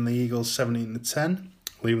beating the Eagles 17-10,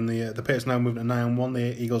 leaving the Patriots now moving to 9-1.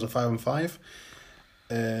 The Eagles are 5-5.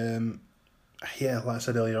 Yeah, like I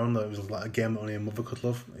said earlier on, though, it was like a game that only a mother could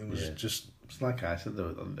love. It was just. It's like I said,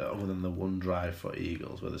 other than the one drive for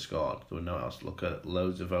Eagles where they scored, there was no else to look at.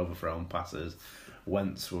 Loads of overthrown passes.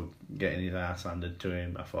 Wentz were getting his ass handed to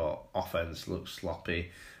him. I thought offense looked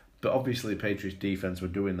sloppy, but obviously Patriots defense were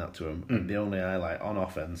doing that to him. And the only highlight on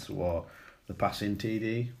offense was the passing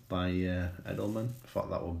TD by Edelman. I thought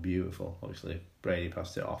that was beautiful. Obviously Brady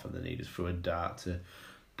passed it off, and then he just threw a dart to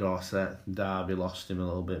Dorset. Darby lost him a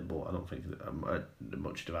little bit, but I don't think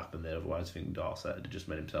much would have happened there. Otherwise, I think Dorset had just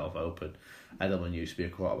made himself open. Edelman used to be a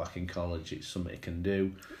quarterback in college. It's something he can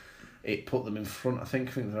do. It put them in front. I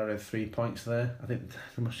think they had 3 points there. I think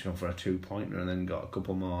they must have gone for a 2-pointer and then got a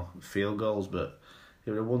couple more field goals. But it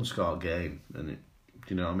was a 1-score game, and do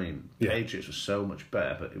you know what I mean? Yeah. Patriots was so much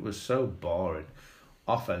better, but it was so boring.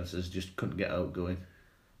 Offenses just couldn't get out going.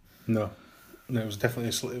 No, it was definitely.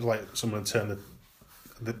 It was like someone turned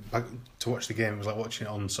the back to watch the game. It was like watching it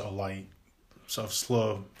on sort of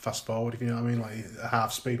slow fast forward. If you know what I mean, like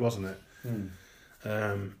half speed, wasn't it?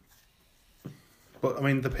 But I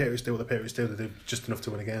mean, the Patriots do what the Patriots do. They do just enough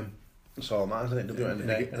to win a game. That's all that matters, I think, at the end of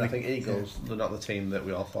the day. And I think Eagles, they're not the team that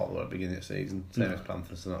we all thought they were at the beginning of the season. Same as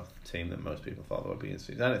Panthers, they're not the team that most people thought they were at the beginning of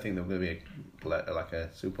the season. I don't think they were going to be like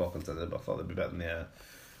a Super Bowl contender, but I thought they'd be better than they are.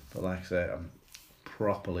 But like I say, I'm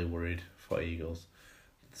properly worried for Eagles.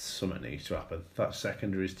 Something needs to happen. That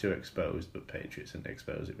secondary is too exposed, but Patriots didn't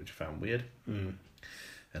expose it, which I found weird. And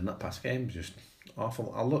that pass game was just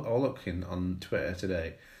awful. I look on Twitter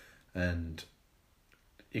today, and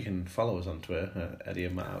you can follow us on Twitter, Eddie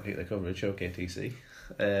and Matt Outkick the Coverage, OKTC.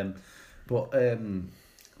 But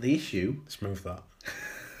the issue... Smooth that.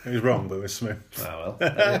 It was wrong, but it was smooth. Ah, well.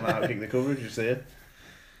 Eddie and Matt Outkick the Coverage, you see it.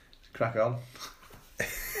 Crack on.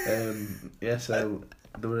 So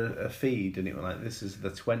there were a feed, and it was like, this is the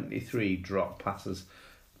 23 drop passes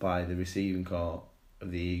by the receiving corps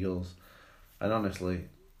of the Eagles. And honestly,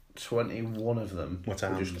 21 of them were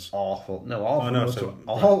just awful. No, all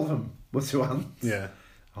of them were to hands. Yeah.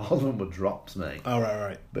 All of them were drops, mate. Oh,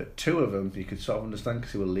 right. But 2 of them, you could sort of understand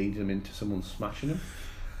because they were leading them into someone smashing them.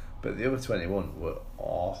 But the other 21 were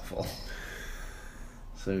awful.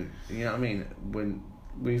 So, you know what I mean? When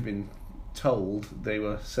we've been told,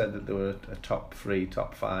 said that they were a top 3,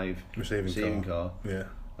 top 5 receiving corps. Yeah.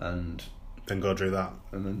 And then go do that.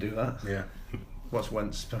 And then do that. Yeah. What's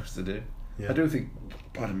Wentz supposed to do? Yeah. I do think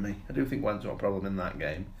Wentz got a problem in that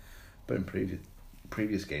game. But in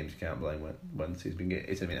previous games, you can't blame Wentz. He's been getting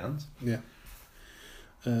hit in hands. Yeah.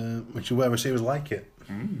 Which is where receivers like it.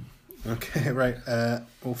 Okay, right.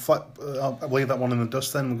 I'll leave that one in the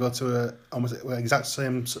dust then. We'll go to exact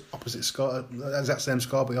same opposite score, exact same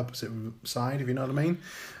score, but the opposite side, if you know what I mean.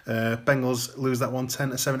 Bengals lose that one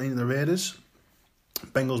 10-17 to the Raiders.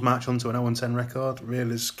 Bengals march on to an 0-10 record.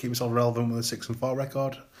 Raiders keep themselves relevant with a 6-4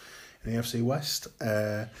 record in the AFC West.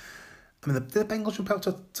 I mean, did the Bengals jump out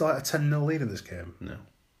to like a 10-0 lead in this game? No.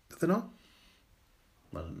 Did they not?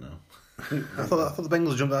 I don't know. I thought the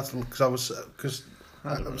Bengals jumped out because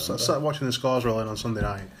I started watching the scores rolling on Sunday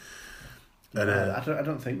night. And I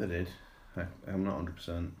don't think they did. I'm not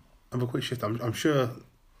 100%. Have a quick shift. I'm sure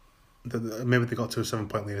that maybe they got to a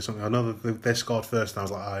 7-point lead or something. I know that they scored first, and I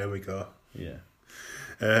was like, here we go. Yeah.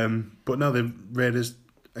 But no, the Raiders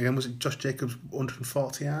again. Was it Josh Jacobs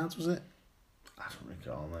 140 yards? Was it? I don't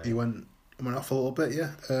recall, mate. He went off a little bit,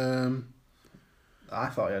 yeah. I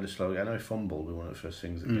thought he had a slow. I know he fumbled with one of the first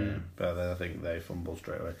things of the game, but then I think they fumbled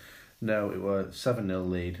straight away. No, it was 7-0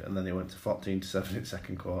 lead, and then it went to 14-7 in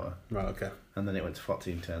second quarter. Right, okay. And then it went to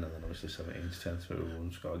 14-10, and then obviously 17-10 through a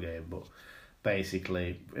one-score game. But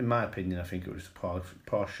basically, in my opinion, I think it was a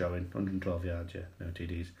poor showing. 112 yards, yeah, no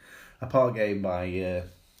TDs. A poor game by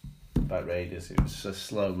Raiders. It was a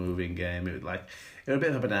slow-moving game. It was a bit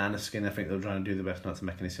of a banana skin. I think they were trying to do the best not to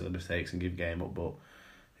make any silly mistakes and give game up, but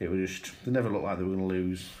it was just, they never looked like they were going to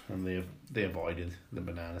lose, and they avoided the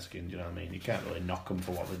banana skin. Do you know what I mean? You can't really knock them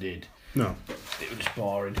for what they did. No, it was just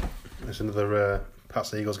boring. It's another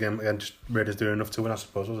Pats Eagles game again. Just Raiders doing enough to win, I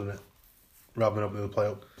suppose, wasn't it? rather than opening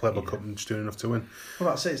the playable cup and just doing enough to win. Well,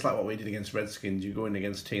 that's it. It's like what we did against Redskins. You go in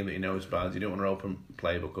against a team that you know is bad. You don't want to open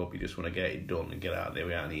playable cup. You just want to get it done and get out of there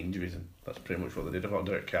without any injuries. And that's pretty much what they did. I thought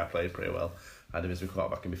Derek Carr played pretty well. I had him as my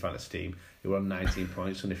quarterback in my fantasy team. He won 19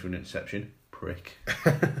 points and if an interception, prick.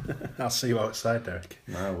 I'll see you outside, Derek.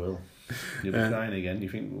 I will. You'll be crying again. You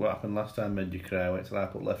think what happened last time made you cry? Wait till I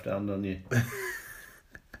put left hand on you.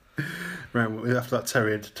 Right, after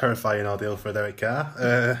that terrifying ordeal for Derek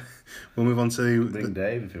Carr, we'll move on to... Bring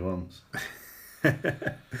Dave if he wants.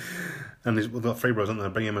 And we've got three bros, haven't they?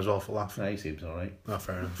 Bring him as well for laugh. No, he seems alright. Oh,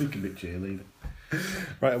 fair enough. We can be cheerleader.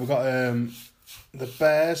 Right, we've got the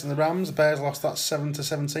Bears and the Rams. The Bears lost that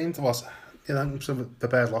 7-17. The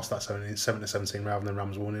Bears lost that 7-17 rather than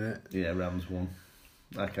Rams winning it. Yeah, Rams won.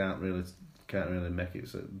 I can't really make it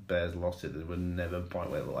so Bears lost it. There were never a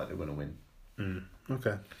point where it looked like they were going to win.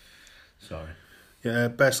 Okay. Sorry. Yeah,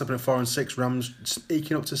 Bears slipping at 4-6. Rams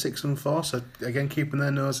eking up to 6-4. So again, keeping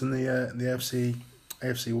their nose in the AFC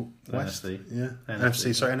West. NFC. Yeah,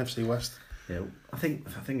 NFC West. Yeah, I think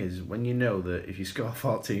the thing is when you know that if you score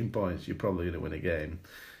 14 points, you're probably going to win a game.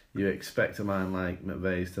 You expect a man like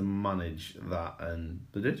McVay's to manage that, and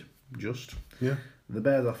they did. Yeah. The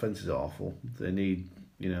Bears' offense is awful. They need,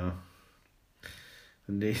 they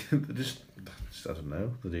just I don't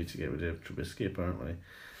know. They need to get rid of Trubisky. Apparently,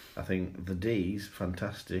 I think the D's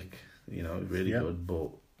fantastic. Really good, but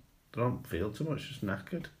they don't feel too much. Just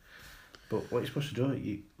knackered. But what you're supposed to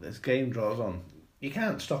do, as game draws on, you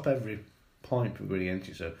can't stop every point from going against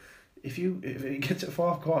you. So if it gets to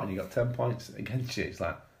fourth quarter and you got 10 points against you, it's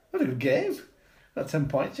like, what a good game. Got 10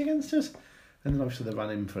 points against us. And then obviously they ran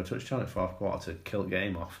in for a touchdown at fourth quarter to kill the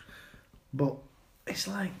game off. But it's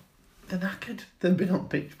like, they're knackered. They've been on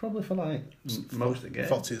pitch probably for most of the game.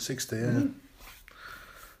 40 at 60, yeah. Mm-hmm.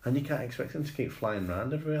 And you can't expect them to keep flying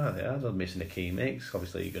around everywhere like they are. They're missing a key mix.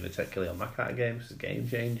 Obviously you're going to take Khalil Mack out of games. It's a game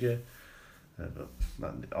changer. But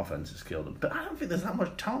the offence has killed them. But I don't think there's that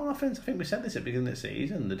much talent on offence. I think we said this at the beginning of the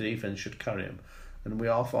season. The defence should carry him. And we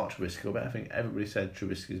all thought Trubisky, but I think everybody said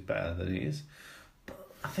Trubisky is better than he is. But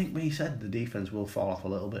I think we said the defence will fall off a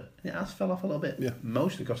little bit. It has fell off a little bit. Yeah.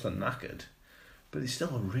 Mostly because they're knackered. But it's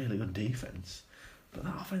still a really good defence. But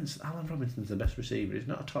that offence, Allen Robinson's the best receiver. He's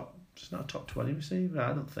not a top 20 receiver,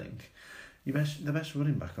 I don't think. The best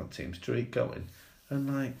running back on the team's Tariq Cohen.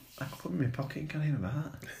 And I could put him in my pocket and carry him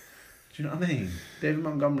about. Do you know what I mean? David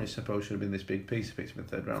Montgomery supposed to have been this big piece. He picked him in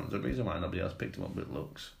the third round. There's a reason why nobody else picked him up, but it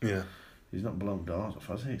looks. Yeah. He's not blown doors off,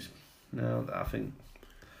 has he? No, I think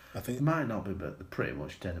it might not be, but they're pretty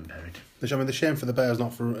much dead and buried. The shame for the Bears,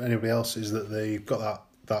 not for anybody else, is that they've got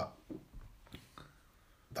that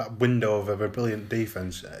window of a brilliant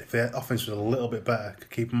defence. If their offence was a little bit better,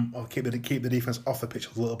 could keep the defence off the pitch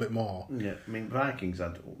a little bit more. Yeah, I mean, Vikings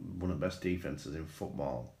had one of the best defences in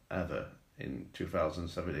football ever in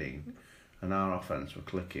 2017, and our offence were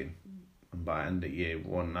clicking, and by end of year we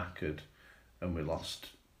were knackered, and we lost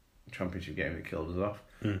the championship game that killed us off.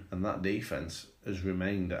 And that defence has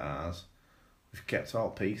remained at ours. We've kept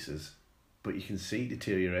all pieces, but you can see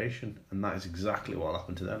deterioration, and that is exactly what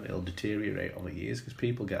happened to them. It'll deteriorate over years because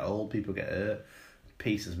people get old, people get hurt,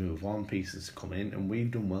 pieces move on, pieces come in, and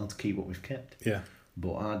we've done well to keep what we've kept. Yeah.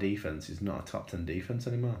 But our defence is not a top 10 defence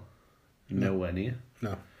anymore. Nowhere near.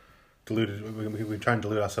 No. We try and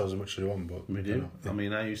delude ourselves as much as we want, but we do. I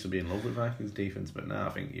mean, I used to be in love with Vikings defence, but now I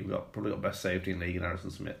think you've probably got best safety in the league in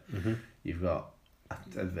Harrison Smith. Mm-hmm. You've got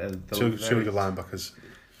two good linebackers.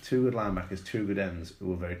 Two good linebackers, two good ends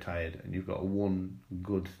who are very tired, and you've got one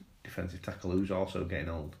good defensive tackle who's also getting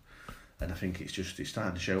old. And I think it's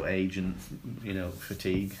starting to show age and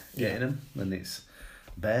fatigue getting them, and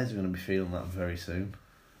Bears are going to be feeling that very soon.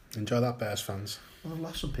 Enjoy that, Bears fans. Well, I've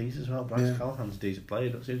lost some pieces as well. Bryce Callahan's a decent player.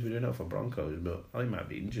 Don't seem to be doing it for Broncos, but he might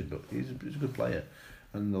be injured, but he's a good player.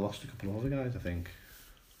 And they lost a couple of other guys, I think.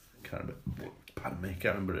 Can't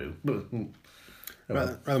remember who. But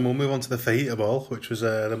Right, then we'll move on to the Fajita Bowl, which was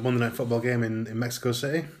the Monday Night Football game in Mexico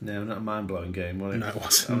City. No, not a mind-blowing game, was it? No, it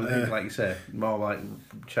wasn't. I think, like you said, more like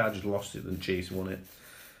Chargers lost it than Chiefs won it.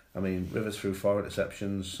 I mean, Rivers threw 4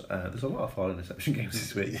 interceptions. There's a lot of 4 interception games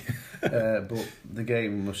this week. But the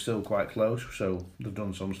game was still quite close, so they've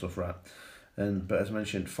done some stuff right. But as I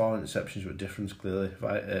mentioned, 4 interceptions were a difference, clearly.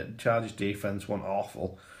 Chargers' defence wasn't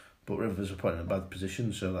awful, but Rivers were put in a bad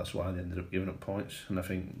position, so that's why they ended up giving up points. And I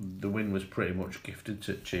think the win was pretty much gifted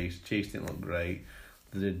to Chiefs. Chiefs didn't look great.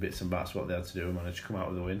 They did bits and bats what they had to do and managed to come out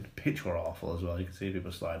with a win. Pitch were awful as well. You could see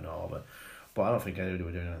people sliding over. But I don't think anybody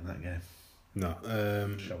were doing it in that game. No.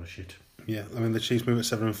 Show of shit. Yeah, I mean, the Chiefs move at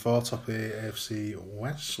 7-4, top of the AFC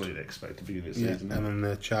West. That's what you'd expect at the beginning of the season. And then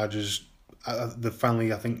the Chargers, they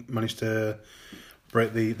finally, I think, managed to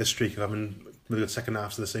break the streak of having really good second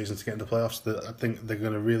halves of the season to get into the playoffs. I think they're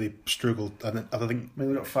going to really struggle. I think. I mean,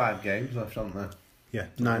 they've got 5 games left, haven't they? Yeah,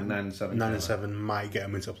 9 and 7. 9 and 7 might get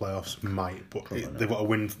them into the playoffs. But they've got to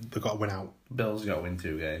win. They've got to win out. Bills got to win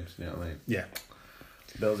 2 games. You know what I mean? Yeah.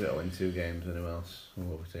 Bills got to win 2 games. Anyone else?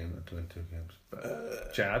 What other team got to win 2 games?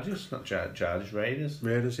 Chargers, not Chargers. Raiders.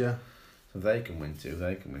 Raiders, yeah. So they can win 2.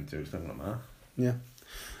 They can win 2. It's not going to matter. Yeah.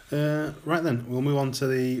 Right then, we'll move on to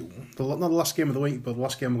not the last game of the week, but the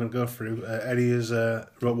last game we're going to go through. Eddie has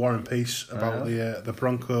wrote War and Peace about the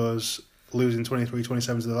Broncos losing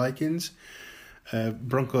 23-27 to the Vikings.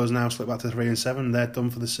 Broncos now slip back to 3-7. They're done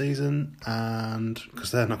for the season, and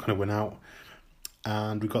because they're not going to win out.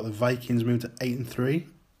 And we've got the Vikings moved to 8-3.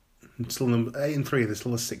 Still 8-3. They're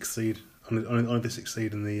still a 6th seed, only the 6th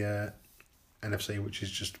seed in the NFC, which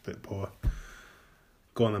is just a bit poor.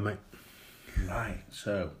 Go on then, mate. Right,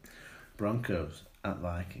 so Broncos at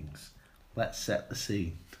Vikings. Let's set the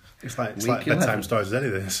scene. It's like bedtime stories as any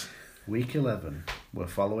of this. Week 11, we're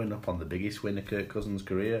following up on the biggest win of Kirk Cousins'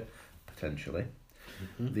 career, potentially.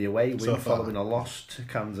 Mm-hmm. The away win following a loss to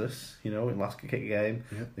Kansas, in last kick game.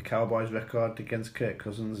 Yep. The Cowboys' record against Kirk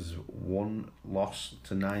Cousins is 1 loss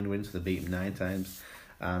to 9 wins. They beat him 9 times,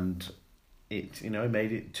 and he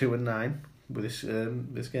made it 2-9 with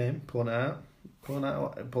this game, pulling up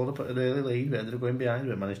at an early lead. We ended up going behind,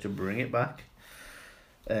 but managed to bring it back.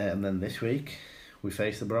 And then this week, we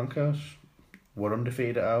face the Broncos. We're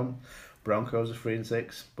undefeated at home. Broncos are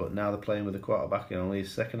 3-6, but now they're playing with a quarterback in only his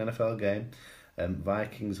 2nd NFL game.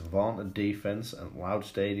 Vikings vaunted defence and loud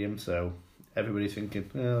stadium, so everybody's thinking,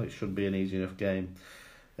 it should be an easy enough game.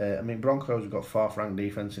 Broncos have got 4th ranked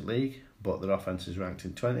defence in league, but their offence is ranked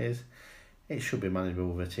in 20s. It should be manageable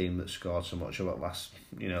with a team that scored so much over the last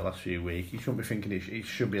few weeks. You shouldn't be thinking it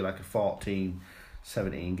should be like a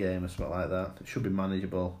 14-17 game or something like that. It should be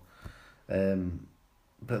manageable.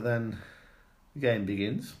 But then the game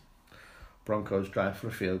begins. Broncos drive for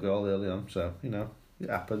a field goal early on, so it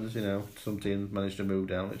happens. Some teams manage to move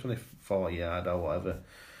down. It's only 40 yard or whatever,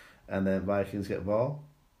 and then Vikings get the ball.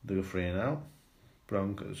 They go 3 and out.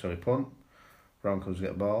 Punt. Broncos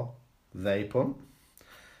get the ball. They punt.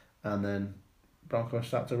 And then Broncos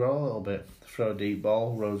start to roll a little bit. Throw a deep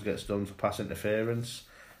ball. Rhodes gets done for pass interference.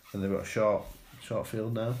 And they've got a short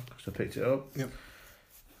field now because they picked it up. Yep.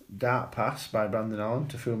 Dart pass by Brandon Allen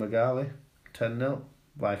to Fumagalli. 10-0.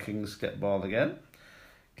 Vikings get ball again.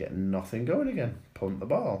 Get nothing going again. Punt the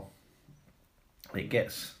ball. It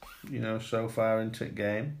gets, so far into the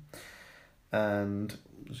game. And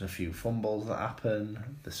there's a few fumbles that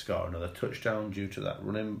happen. They score another touchdown due to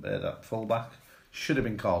that fullback. Should have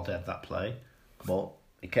been called to have that play, but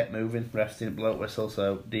it kept moving. Refs didn't blow whistle,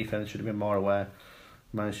 so defence should have been more aware.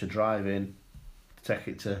 Managed to drive in, take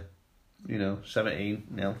it to,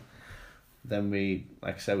 17-0. Then we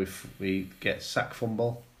get sack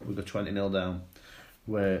fumble. We go 20-0 down.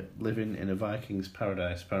 We're living in a Vikings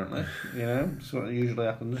paradise, apparently. It's what usually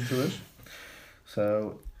happens to us.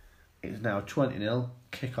 So it's now 20-0.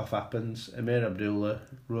 Kickoff happens. Amir Abdullah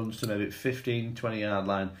runs to maybe 15-20 yard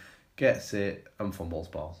line. Gets it and fumbles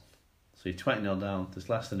ball. So you're 20-0 down. There's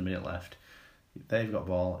less than a minute left. They've got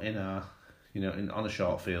ball in on a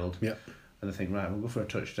short field. Yep. And they think, right, we'll go for a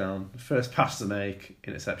touchdown. First pass to make,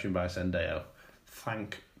 interception by Sendeo.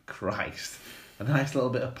 Thank Christ. A nice little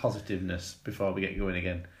bit of positiveness before we get going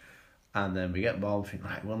again. And then we get ball. We think,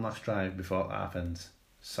 right, one last drive before half ends.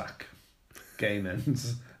 Sack. Game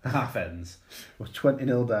ends. Half ends. We're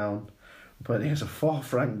 20-0 down. We're playing against a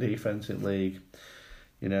 4th ranked defence in league.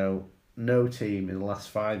 No team in the last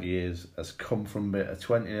 5 years has come from a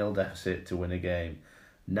 20-0 deficit to win a game.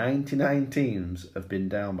 99 teams have been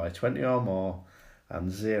down by 20 or more,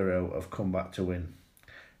 and 0 have come back to win.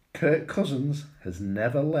 Kirk Cousins has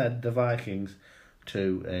never led the Vikings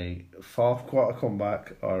to a 4th quarter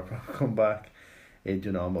comeback or a proper comeback. He'd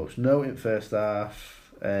done almost no in first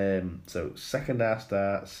half. So second half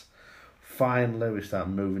starts. Finally, we start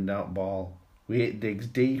moving down ball. We hit Diggs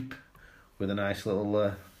deep with a nice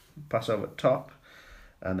little pass over the top,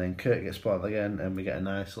 and then Kirk gets spotted again, and we get a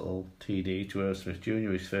nice little TD to Irv Smith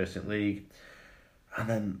Jr., his 1st in league, and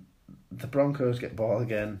then the Broncos get ball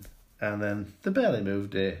again, and then they barely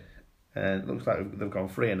moved it, and it looks like they've gone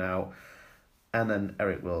 3 and out, and then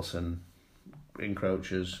Eric Wilson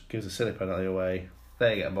encroaches, gives a silly penalty away,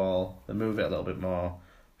 they get a ball, they move it a little bit more,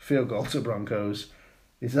 field goal to Broncos.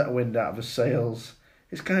 Is that wind out of his sails?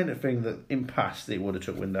 It's kind of thing that in past it would have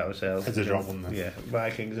took wind out of sails. It's a drop, wouldn't it? Yeah,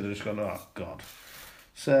 Vikings had just gone, oh God.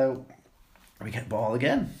 So we get ball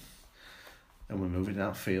again, and we're moving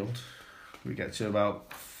downfield. We get to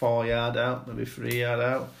about 4 yard out, maybe 3 yard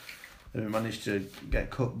out. Then we managed to get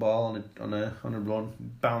cut ball on a run,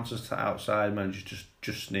 bounces to outside, managed to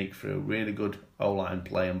just sneak through. Really good O-line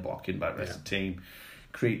play and blocking by the rest of the team.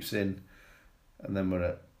 Creeps in, and then we're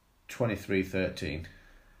at 23-13.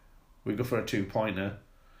 We go for a 2-pointer.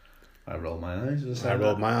 I rolled my eyes. I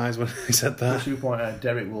rolled my eyes when he said that. 2-pointer.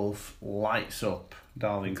 Derek Wolfe lights up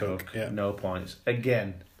Dalvin Cook. No points.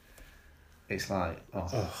 Again, it's like,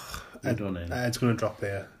 we're done in. It's going to drop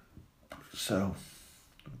here. So,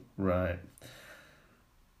 right.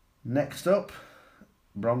 Next up,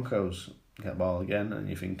 Broncos get ball again, and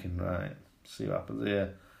you're thinking, right, see what happens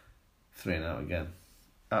here. 3 and out again.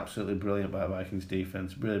 Absolutely brilliant by Vikings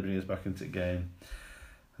defence. Really bringing us back into the game.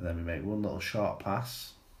 And then we make one little short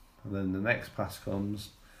pass. And then the next pass comes,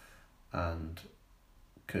 and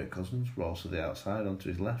Kirk Cousins rolls to the outside onto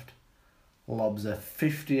his left. Lobs a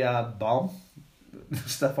 50-yard bomb.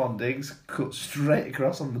 Stephon Diggs cuts straight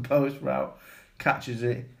across on the post route. Catches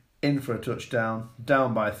it. In for a touchdown.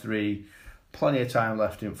 Down by 3. Plenty of time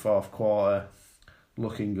left in fourth quarter.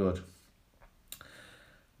 Looking good.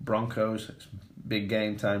 Broncos, it's big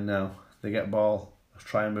game time now. They get ball.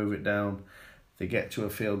 Try and move it down. They get to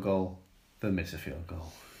a field goal. They miss a field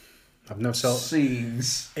goal. I've never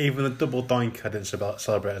scenes. Even the double doink I didn't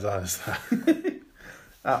celebrate as hard as that.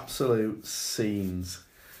 Absolute scenes.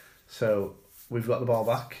 So we've got the ball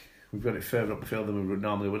back. We've got it further up the field than we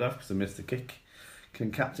normally would have because they missed the kick.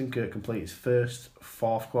 Can Captain Kirk complete his first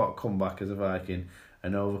fourth quarter comeback as a Viking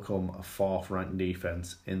and overcome a fourth-ranked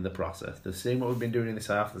defence in the process? They've seen what we've been doing in this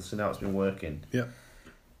half. They've seen how it's been working. Yeah.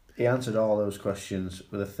 He answered all those questions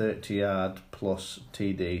with a 30-yard plus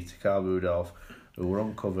TD to Kyle Rudolph, who were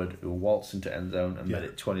uncovered, who waltzed into end zone and made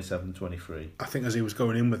it 27-23. I think as he was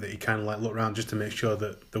going in with it, he kind of like looked around just to make sure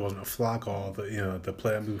that there wasn't a flag or that the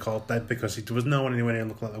player had been called dead because there was no one anywhere near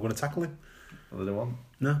looking like they were going to tackle him. Well, they won.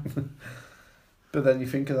 No. But then you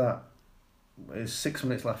think of that. There's 6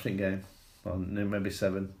 minutes left in game. Well, maybe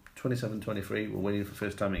 7. 27-23. We're winning for the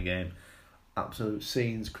first time in game. Absolute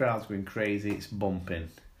scenes. Crowds going crazy. It's bumping.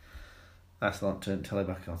 That's not turn telly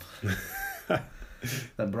back on.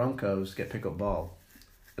 The Broncos pick up ball,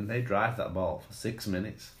 and they drive that ball for 6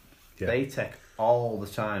 minutes. Yeah. They take all the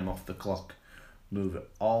time off the clock, move it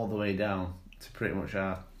all the way down to pretty much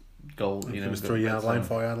our goal. It was 3-yard line,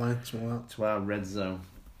 4-yard line, something like that. To our red zone.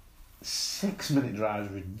 6-minute drive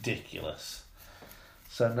is ridiculous.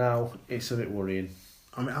 So now it's a bit worrying.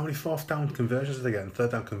 I mean, how many fourth down conversions did they get and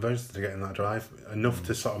third down conversions did they get in that drive? Enough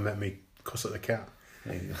to sort of make me cuss at the cat.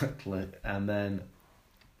 Exactly. And then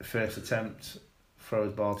first attempt,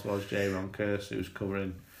 throws ball towards Jaron Kearse, who's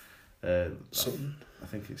covering Sutton. I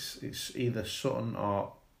think it's either Sutton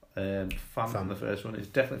or Fant the first one. It's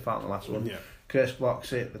definitely Fant the last one. Yeah. Kearse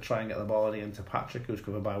blocks it. They try and get the ball into Patrick, who's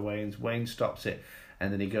covered by Waynes. Wayne stops it,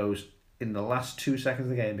 and then he goes in the last 2 seconds of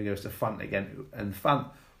the game. He goes to Fant again, and Fant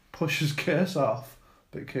pushes Kearse off,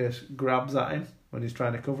 but Kearse grabs at him when he's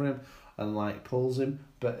trying to cover him and pulls him.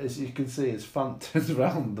 But as you can see, as Fant turns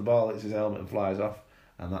around, the ball hits his helmet and flies off,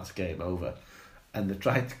 and that's game over. And they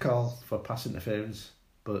tried to call for pass interference,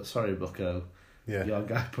 but sorry, Bucko. Yeah. Your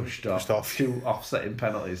guy pushed off. 2 offsetting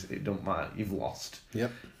penalties. It don't matter. You've lost.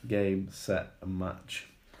 Yep. Game, set, and match.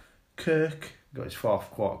 Kirk got his fourth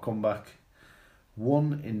quarter comeback.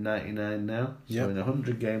 1 in 99 now. So in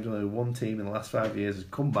 100 games, only one team in the last 5 years has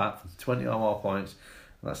come back from 20 or more points.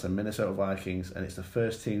 And that's the Minnesota Vikings. And it's the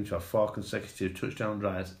first team to have 4 consecutive touchdown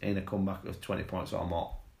drives in a comeback of 20 points or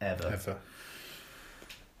more. Ever.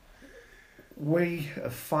 We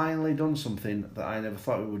have finally done something that I never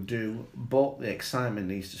thought we would do, but the excitement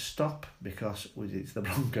needs to stop because it's the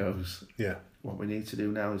Broncos. Yeah. What we need to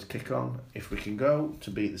do now is kick on. If we can go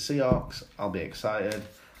to beat the Seahawks, I'll be excited.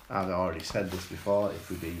 I've already said this before.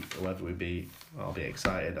 If we beat whoever we beat, I'll be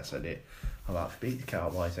excited. I said it. If we beat the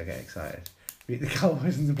Cowboys, I get excited. Beat the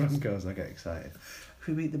Cowboys and the Broncos, I get excited. If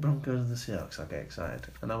we beat the Broncos and the Seahawks, I get excited.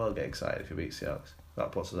 And I will get excited if we beat Seahawks.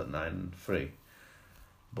 That puts us at 9-3.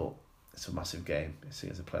 But it's a massive game. It's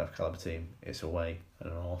against a playoff caliber team. It's away at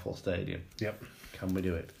an awful stadium. Yep. Can we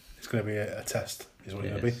do it? It's going to be a test, is what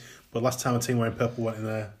it's going to be. But last time a team wearing purple went in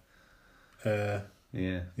there.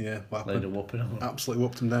 Yeah. What happened? Laid a whooping on them. Absolutely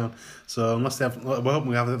whooped them down. So unless they have, we're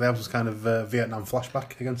hoping they have some kind of Vietnam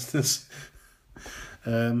flashback against us.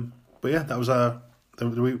 But yeah, that was our the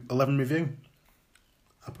week 11 review.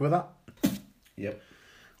 Happy with that? Yep.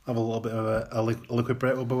 Have a little bit of a liquid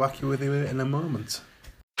break. We'll be back with you in a moment.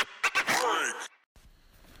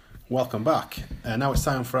 Welcome back. Now it's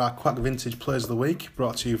time for our Quack Vintage Players of the Week,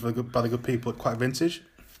 brought to you by the good people at Quack Vintage.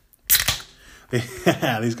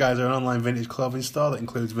 Yeah, these guys are an online vintage clothing store that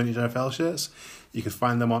includes vintage NFL shirts. You can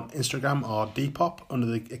find them on Instagram or Depop under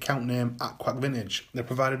the account name @QuackVintage. They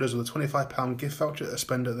provided us with a £25 gift voucher to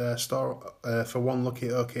spend at their store for one lucky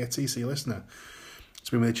OKTC listener.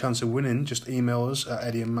 To win with a chance of winning, just email us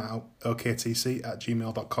at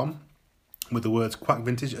eddieandmattokTC@gmail.com with the words Quack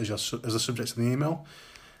Vintage as the subject of the email.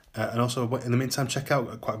 And also, in the meantime, check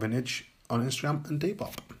out Quack Vintage on Instagram and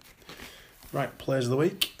Depop. Right, players of the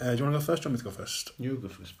week. Do you want to go first or do you want me to go first? You go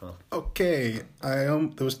first, pal. Okay,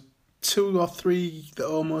 there was 2 or 3 that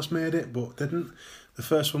almost made it but didn't. The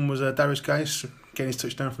first one was Darius Geis getting his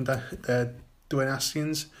touchdown from Dwayne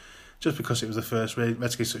Haskins, just because it was the first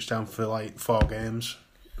Redskins touchdown for like 4 games,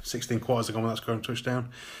 16 quarters ago without scoring a touchdown.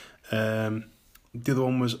 The other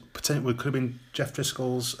one was potentially could have been Jeff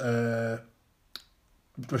Driscoll's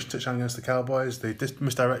rushing touchdown against the Cowboys. They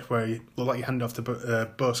misdirect where he looked like he handed off to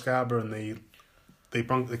Bo Scarborough, and the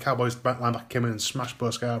Cowboys linebacker came in and smashed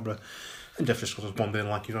Bo Scarborough. And Jeff Driscoll was wandering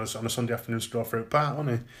like he was on a Sunday afternoon stroll for a part,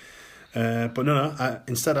 wasn't he? But no.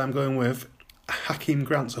 Instead, I'm going with Hakeem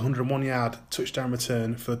Grant's 101-yard touchdown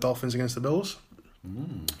return for the Dolphins against the Bills.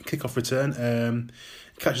 Kickoff return.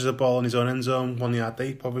 Catches the ball in his own end zone, 1 yard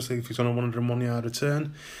deep, obviously, if he's on a 101-yard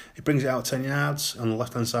return. He brings it out 10 yards on the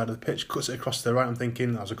left-hand side of the pitch, cuts it across to the right. I'm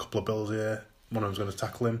thinking, there's a couple of Bills here. One of them's going to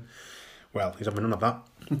tackle him. Well, he's having none of that.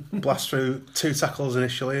 Blasts through 2 tackles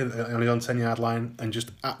initially on his own 10-yard line and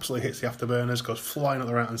just absolutely hits the afterburners, goes flying up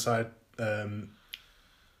the right-hand side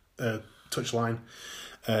touch line.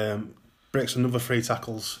 Breaks another 3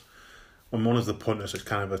 tackles. When one of the punters, it's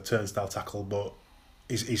kind of a turnstile tackle, but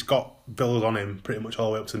he's got Bills on him pretty much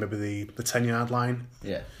all the way up to maybe the 10-yard line.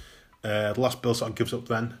 Yeah. The last Bill sort of gives up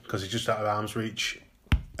then because he's just out of arm's reach,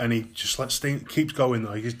 and he just keeps going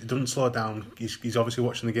though. He doesn't slow down. He's obviously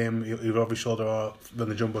watching the game either over his shoulder or when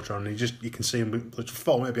the jumbotron. You can see him just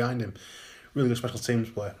 4 minutes behind him. Really good special teams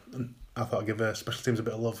play, and I thought I'd give special teams a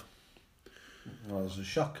bit of love. Well, it was a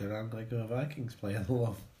shocker. I'm going to go Vikings player of the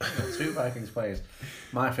love. 2 Vikings players.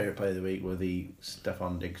 My favourite play of the week were the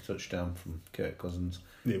Stephon Diggs touchdown from Kirk Cousins.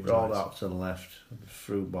 It was rolled nice. out to the left,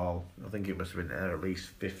 fruit ball. I think it must have been at least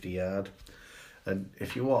 50 yard. And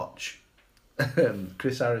if you watch,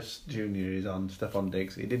 Chris Harris Jr. is on Stephon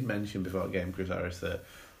Diggs. He did mention before the game, Chris Harris, that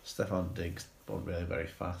Stephon Diggs wasn't really very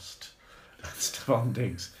fast. Stephon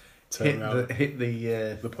Diggs hit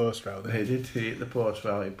the post route. He did hit the post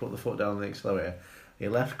route. He put the foot down the accelerator. He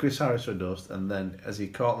left Chris Harris for dust, and then as he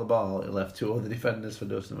caught the ball, he left 2 other defenders for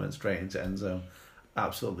dust and went straight into end zone.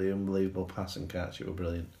 Absolutely unbelievable pass and catch. It was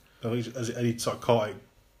brilliant. As he sort of caught it,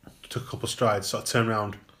 took a couple of strides, sort of turned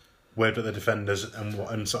around, waved at the defenders, and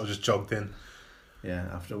sort of just jogged in. Yeah,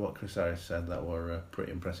 after what Chris Harris said, that were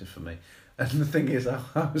pretty impressive for me. And the thing is, I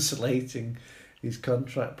was slating his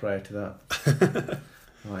contract prior to that.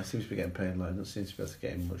 Oh, he seems to be getting paid like, doesn't seem to be able to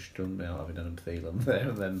get him much done now, having Adam Thielen there,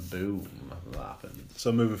 and then boom, that happened.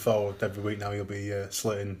 So moving forward, every week now he'll be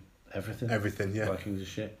slating everything. Yeah. Vikings are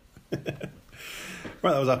shit.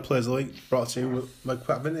 Right, that was our Players of the Week, brought to you by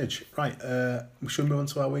Quack Vintage. Right, we should move on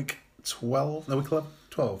to our week 12. No, week 11?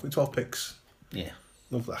 12. Week 12 picks. Yeah.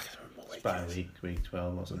 Lovely. It's by week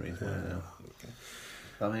 12, what's the reason why now? Okay.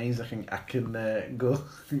 That means I can go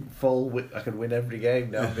full. I can win every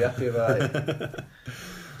game now. I'll be happy about it.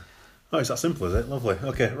 Oh, it's that simple, is it? Lovely.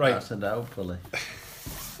 Okay, right. That's and hopefully.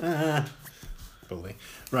 Bully.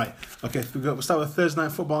 Right. Okay, we'll start with Thursday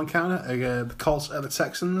night football encounter. The Colts at the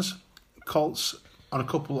Texans. Colts on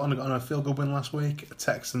a field goal win last week.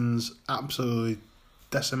 Texans absolutely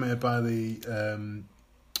decimated by the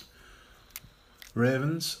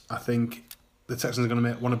Ravens. I think the Texans are going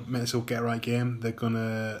to want to make this a get right game. I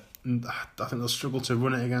think they'll struggle to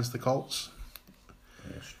run it against the Colts.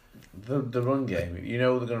 The run game, they're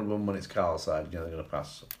going to run when it's Carl's side. They're going to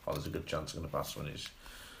pass. Oh, there's a good chance they're going to pass when it's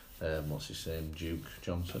what's his name, Duke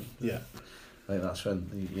Johnson. Yeah, I think that's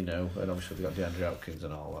when and obviously they got DeAndre Hopkins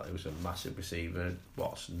and all that. It was a massive receiver.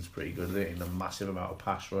 Watson's pretty good. They're in a massive amount of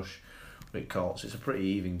pass rush with Colts. It's a pretty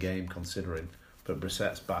even game considering. But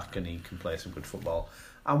Brissett's back and he can play some good football.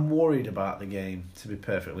 I'm worried about the game, to be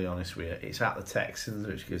perfectly honest with you. It's at the Texans,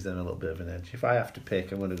 which gives them a little bit of an edge. If I have to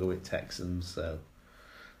pick, I'm going to go with Texans. So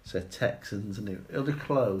Texans, and it'll be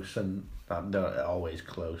close, and they're always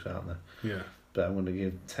close, aren't they? Yeah. But I'm going to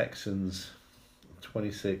give Texans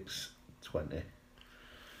 26-20.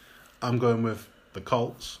 I'm going with the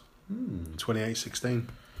Colts 28-16.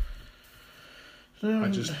 I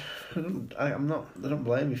don't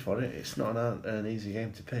blame you for it. It's not an easy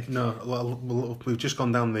game to pick. No, well, we've just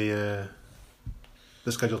gone down the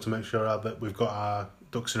schedule to make sure that we've got our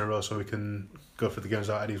ducks in a row so we can go for the games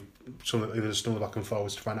out. Either stumble back and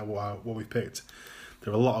forwards to find out what we picked.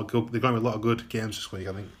 There are a lot of good. They're going with a lot of good games this week,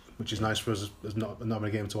 I think, which is nice for us. There's not having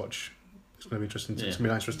a game to watch. It's going to be interesting. It's going to be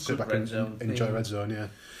nice for us to sit back and enjoy Red Zone. Yeah.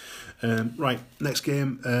 Right, next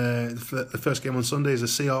game. The first game on Sunday is the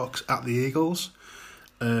Seahawks at the Eagles.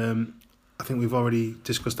 I think we've already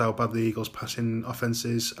discussed how bad the Eagles' passing offense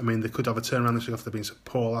is. I mean, they could have a turnaround this week after being so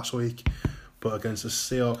poor last week, but against the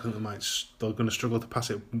Seahawks, I think they're going to struggle to pass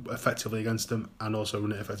it effectively against them and also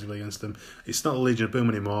run it effectively against them. It's not a Legion of Boom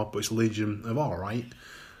anymore, but it's a Legion of all right.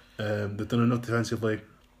 They've done enough defensively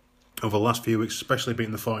over the last few weeks, especially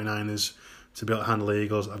beating the 49ers, to be able to handle the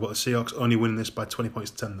Eagles. I've got the Seahawks only winning this by 20 points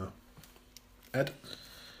to 10, though. Ed?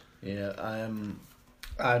 Yeah,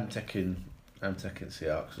 I'm taking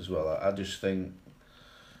Seahawks as well. I just think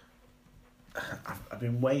I've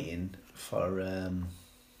been waiting for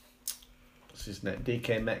what's his name,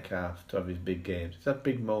 DK Metcalf, to have his big games. He's had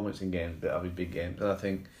big moments in games, but have his big games. And I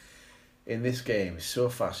think in this game, he's so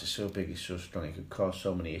fast, he's so big, he's so strong. He could cause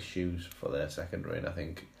so many issues for their secondary. And I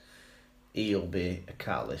think he'll be a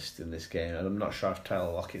catalyst in this game. And I'm not sure if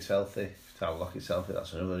Tyler Lockett's healthy. If Tyler Lockett's healthy,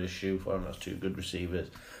 that's another issue for him. That's two good receivers.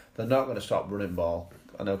 They're not going to stop running ball.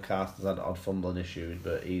 I know Carter's had odd fumbling issues,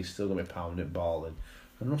 but he's still going to be pounding ball. And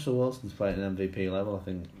Russell Wilson's playing at an MVP level. I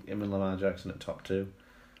think him and Lamar Jackson at top two.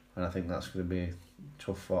 And I think that's going to be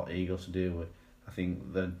tough for Eagles to deal with. I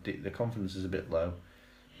think the confidence is a bit low.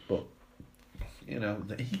 But, you know,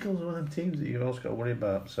 the Eagles are one of them teams that you've also got to worry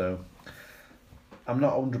about. So I'm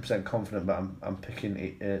not 100% confident, but I'm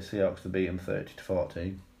picking Seahawks to beat them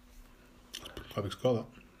 30-14. Quite a big score, that.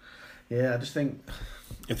 Yeah, I just think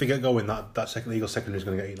if they get going, that second Eagles secondary is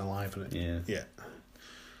going to get eaten alive, isn't it? Yeah.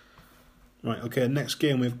 Right, okay, next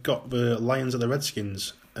game we've got the Lions at the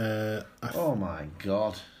Redskins. Oh my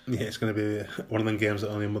God. Yeah, it's going to be one of them games that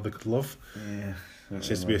only a mother could love. Yeah. It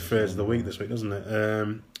seems to be a phrase of the week this week, doesn't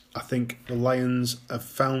it? I think the Lions have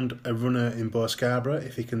found a runner in Bo Scarborough.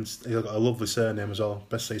 If he can, he's got a lovely surname as well.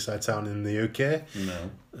 Best seaside town in the UK.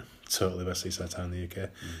 No. Totally best seaside town in the UK.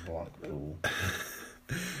 Blackpool.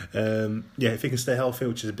 Yeah, if he can stay healthy,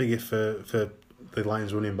 which is a big if for the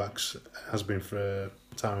Lions running backs, has been for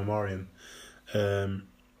time memoriam.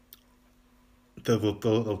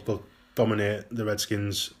 They'll dominate the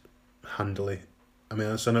Redskins handily. I mean,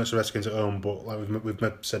 I know it's the Redskins at home, but like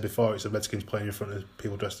we've said before, it's the Redskins playing in front of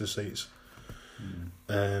people dressed as seats.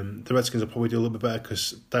 The Redskins will probably do a little bit better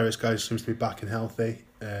because Darius Guys seems to be back and healthy.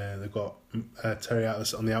 They've got Terry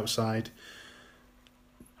Atlas on the outside.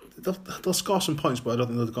 They'll score some points, but I don't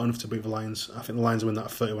think they've got enough to beat the Lions. I think the Lions will win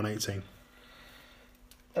that 31-18.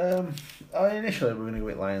 Initially, we're going to go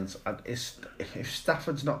with Lions. If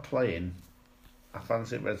Stafford's not playing, I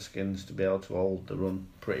fancy Redskins to be able to hold the run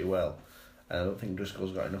pretty well. I don't think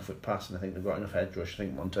Driscoll's got enough with passing. I think they've got enough edge rush. I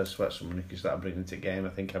think Montez Sweat's someone who can start bringing into the game. I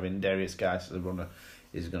think having Darius Guice as a runner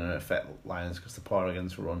is going to affect Lions because they're poor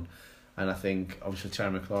against the run. And I think, obviously,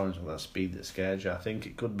 Terry McLaurin's got that speed that scares you. I think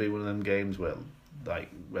it could be one of them games where like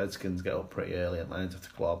Redskins get up pretty early and Lions have to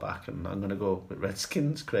claw back. And I'm going to go with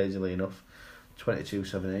Redskins, crazily enough,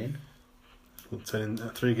 22-17. Well,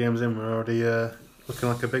 3 games in, we're already looking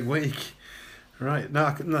like a big week. Right,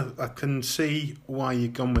 I can see why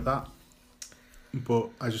you've gone with that. But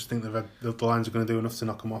I just think the Lions are going to do enough to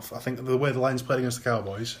knock them off. I think the way the Lions played against the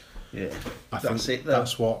Cowboys,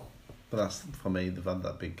 that's what. But that's for me. They've had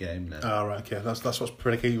that big game now. Oh, right, okay. That's what's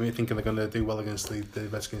predicating me thinking they're going to do well against the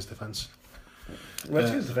Redskins defence.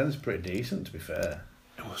 Redskins defence is pretty decent, to be fair.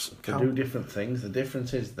 They do different things. The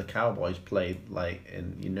difference is the Cowboys play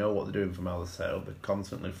and you know what they're doing from how they set up. They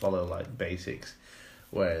constantly follow like basics,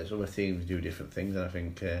 whereas other teams do different things. And I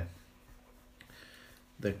think.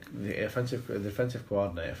 The defensive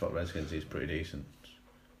coordinator for Redskins is pretty decent.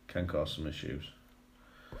 Can cause some issues.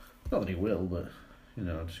 Not that he will, but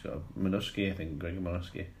I've just got Minuski. I think Greg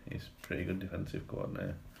Minuski is a pretty good defensive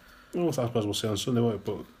coordinator. Well, I suppose we'll see on Sunday, won't it?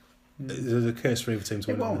 But there's a case for either team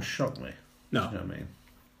to win. It won't shock me. No, you know what I mean.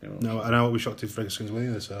 No, and I won't be shocked if Redskins win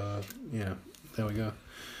either. So there we go.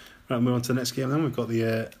 Right, move on to the next game. Then we've got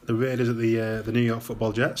the Raiders at the New York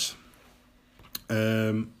Football Jets.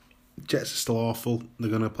 Jets are still awful. They're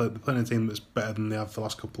going to play a team that's better than they have for the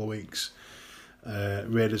last couple of weeks.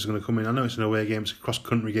 Raiders are going to come in. I know it's an away game, it's a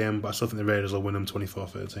cross-country game, but I still think the Raiders will win them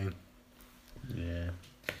 24-13. Yeah.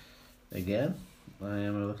 Again, I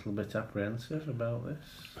am a little bit apprehensive about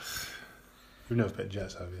this. You've never picked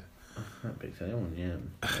Jets, have you? I haven't picked anyone, yeah.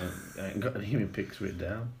 I ain't got any picks written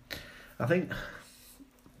down. I think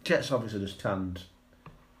Jets obviously just tanned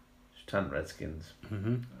Redskins.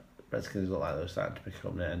 Mm-hmm. Redskins look like they're starting to pick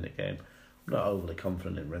up their end of the game. I'm not overly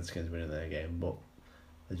confident in Redskins winning their game, but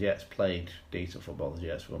the Jets played decent football. The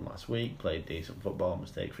Jets won last week, played decent football,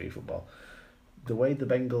 mistake-free football. The way the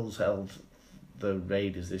Bengals held the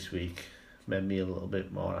Raiders this week made me a little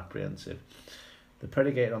bit more apprehensive. They're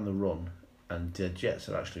predicated on the run, and the Jets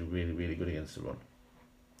are actually really, really good against the run.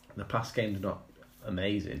 The pass game's not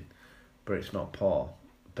amazing, but it's not poor.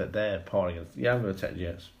 But they're poor against... Yeah, I'm going to take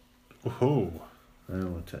Jets. Oh. I'm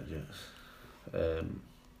going to take Jets.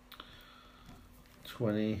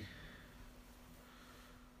 20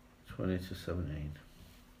 to 17.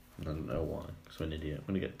 I don't know why, because I'm an idiot. I'm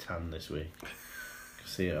going to get 10 this week. I can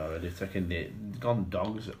see it already. Gone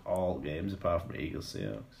dogs at all games apart from Eagles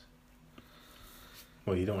Seahawks.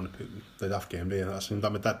 Well, you don't want to pick the daft game, do you? That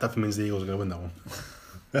definitely means the Eagles are going to win that one.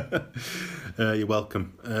 You're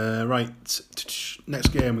welcome. Right, next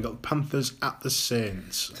game we got the Panthers at the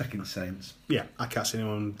Saints. Taking Saints. Yeah, I can't see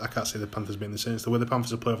the Panthers beating the Saints. The way the Panthers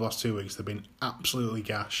have played for the last 2 weeks, they've been absolutely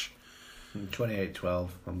gash. 28-12,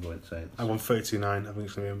 I'm going Saints. I won 32-9. I think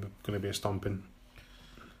it's going to be a stomping.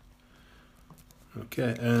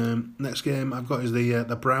 Okay, next game I've got is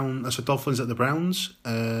the Browns. That's the Dolphins at the Browns.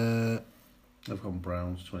 I've gone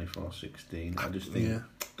Browns 24-16. I just think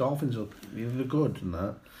Dolphins they're good and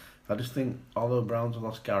that. I just think although Browns have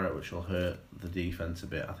lost Garrett, which will hurt the defence a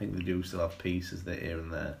bit, I think they do still have pieces there here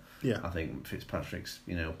and there. Yeah. I think Fitzpatrick's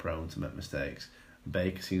prone to make mistakes.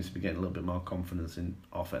 Baker seems to be getting a little bit more confidence in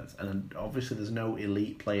offense, and obviously there's no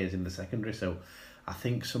elite players in the secondary, so I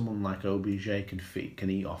think someone like OBJ can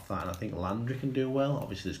eat off that, and I think Landry can do well.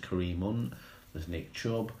 Obviously there's Kareem Hunt, there's Nick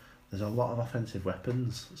Chubb. There's a lot of offensive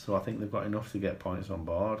weapons, so I think they've got enough to get points on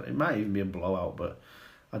board. It might even be a blowout, but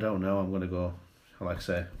I don't know. I'm going to go, like I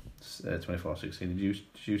say, 24-16. Did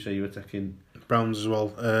you say you were taking Browns as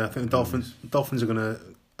well? I think the Dolphins are going to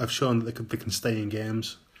have shown that they can stay in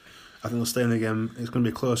games. I think they'll stay in the game. It's going to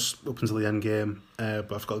be close up until the end game,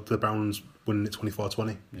 but I've got the Browns winning it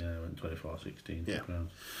 24-20. Yeah, I went 24-16. Yeah.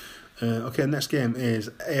 Browns. Okay, next game is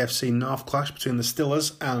AFC North clash between the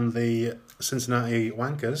Steelers and the Cincinnati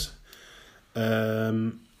Wankers.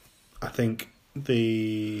 I think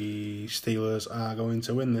the Steelers are going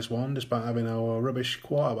to win this one despite having our rubbish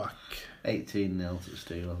quarterback. 18-0 to the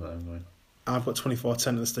Steelers, I'm going. I've got 24-10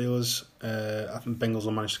 to the Steelers. I think Bengals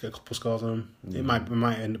will manage to get a couple of scores on them. It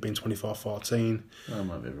might end up being 24-14. I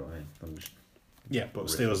might be right. Yeah, but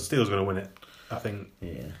Steelers are going to win it. I think.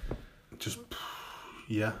 Yeah. It's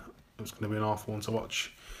going to be an awful one to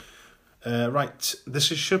watch. Right,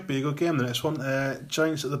 should be a good game. The next one,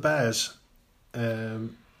 Giants at the Bears.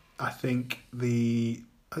 I think the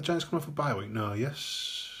Giants coming off a bye week. No,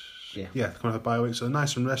 yes. Yeah, coming off a bye week. So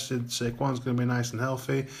nice and rested. Saquon's going to be nice and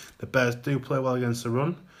healthy. The Bears do play well against the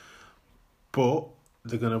run, but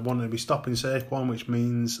they're going to want to be stopping Saquon, which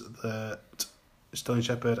means that Sterling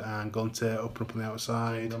Shepard and Gunter open up on the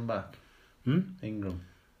outside. Ingram back. Ingram.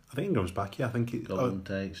 I think Ingram's back. Yeah, I think it.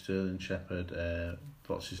 Gunter, Sterling Shepard.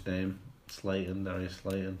 What's his name? Darius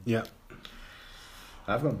Slayton. Yeah.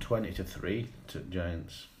 I've gone 20-3 to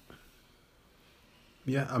Giants.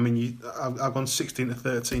 Yeah, I mean, I've gone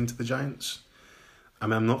 16-13 to the Giants. I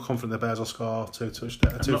mean, I'm not confident the Bears will score two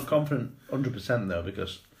touchdowns. I'm not confident 100% though,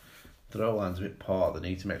 because the O-line's a bit poor. They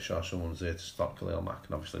need to make sure someone's there to stop Khalil Mack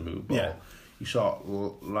and obviously move the ball. Yeah. You saw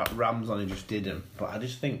Rams on, he just didn't. But I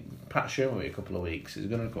just think Pat Sherman with a couple of weeks is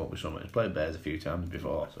going to come up with something. He's played Bears a few times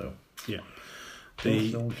before, so yeah.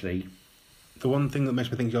 The one thing that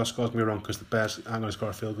makes me think your score's going to be wrong because the Bears aren't going to score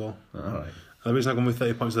a field goal. All right. The reason I've gone with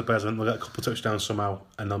 30 points to the Bears is they'll get a couple of touchdowns somehow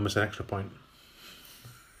and they'll miss an extra point.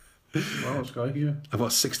 Well, what's going you? I've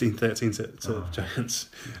got 16-13 to the Giants.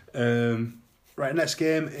 Right, next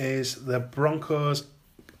game is the Broncos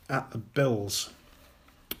at the Bills.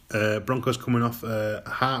 Broncos coming off a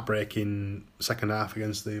heartbreaking second half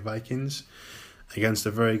against the Vikings, against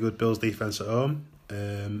a very good Bills defence at home.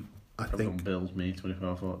 I think Bills,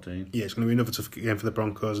 24-14. Yeah, it's going to be another tough game for the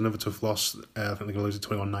Broncos, another tough loss. I think they're going to lose it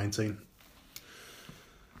 21-19.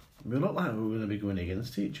 We're not like we're going to be going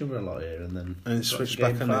against each other a lot here, and it switched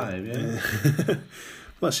back on 5, yeah.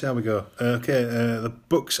 Let's see how we go. Okay, the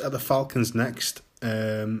Bucks at the Falcons next.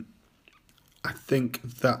 I think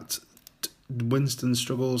that Winston's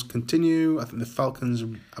struggles continue. I think the Falcons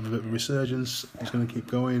have a bit of a resurgence. It's going to keep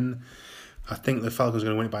going. I think the Falcons are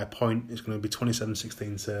going to win it by a point. It's going to be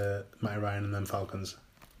 27-16 to Matty Ryan and then Falcons.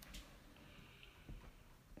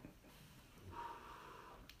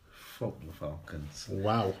 Fuck the Falcons.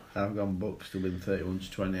 Wow. I've gone Bucks to win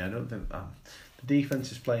 31-20. I don't think the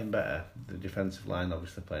defence is playing better. The defensive line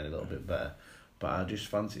obviously playing a little bit better. But I just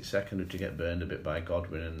fancy secondary to get burned a bit by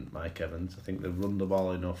Godwin and Mike Evans. I think they've run the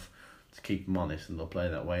ball enough to keep him honest and they'll play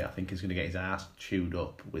that way. I think he's going to get his ass chewed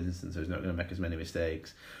up, Winston, so he's not going to make as many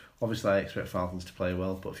mistakes. Obviously, I expect Falcons to play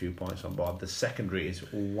well, put a few points on board. The secondary is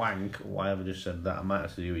wank. Why have I just said that? I might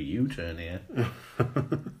have to do a U-turn here.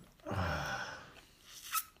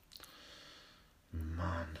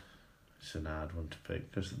 It's an hard one to pick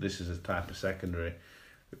because this is a type of secondary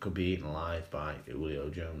that could be eaten alive by Julio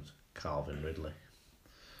Jones, Calvin Ridley.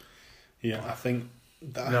 Yeah, I think...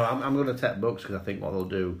 No, I'm going to take Bucks because I think what they'll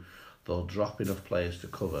do, they'll drop enough players to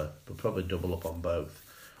cover. They'll probably double up on both.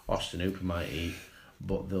 Austin Hooper might eat,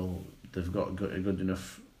 but they've got a good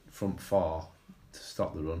enough front four to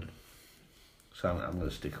stop the run. So I'm going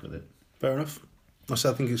to stick with it. Fair enough. I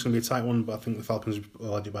think it's going to be a tight one, but I think the Falcons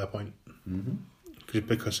will edge it by a point.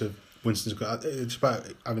 Because of Winston's got... It's about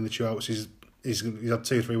having the 2 outs. He's had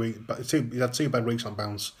 2 or 3 weeks... He's had 2 bad weeks on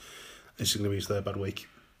bounce. This is going to be his 3rd bad week.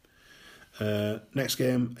 Next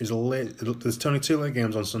game is late. There's only 2 late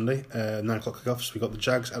games on Sunday. 9 o'clock kickoffs. We got the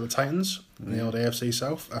Jags at the Titans in the old AFC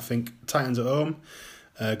South. I think Titans at home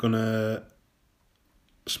are gonna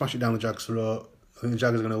smash it down the Jags' throat. I think the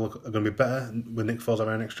Jags are gonna be better with Nick Foles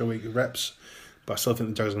having an extra week of reps, but I still think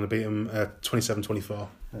the Jags are gonna beat them 27-24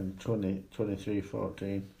 and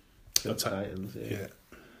 23-14. Titans. Yeah.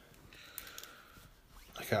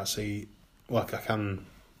 I can't see. Well, I can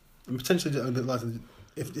potentially like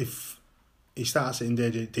if he starts hitting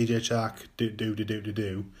DJ Chark,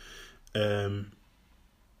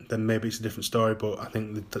 then maybe it's a different story. But I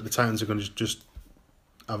think the Titans are going to just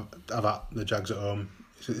have at the Jags at home.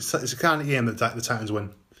 It's a kind of game that the Titans win.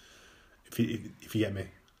 If you get me.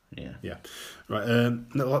 Yeah. Right.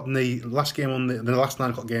 The last game the last 9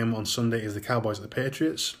 o'clock game on Sunday is the Cowboys at the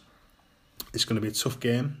Patriots. It's going to be a tough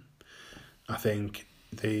game. I think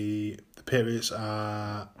the Patriots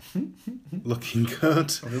are looking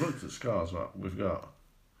good. Have you looked at scores? What we've got?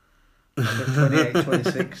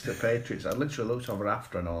 28-26 to Patriots. I literally looked over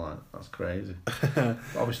after and all that. That's crazy.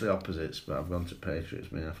 Obviously opposites, but I've gone to Patriots.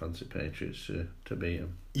 I mean, I fancy Patriots to beat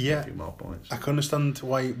them. Yeah, a few more points. I can understand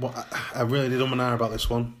why. I really did and ahh about this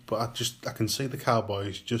one, but I can see the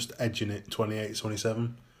Cowboys just edging it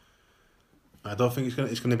 28-27. I don't think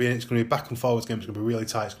it's going to be a back and forwards game. It's going to be really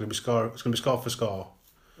tight. It's going to be score for score.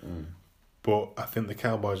 But I think the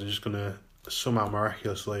Cowboys are just going to somehow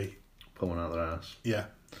miraculously pull one out of their ass. Yeah.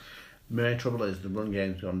 Main trouble is the run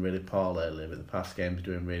game's gone really poor lately, but the pass game's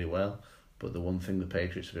doing really well. But the one thing the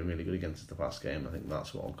Patriots have been really good against is the pass game. I think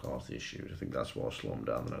that's what will cause the issues. I think that's what will slow them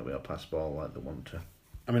down. They're not going to be able to pass the ball like they want to.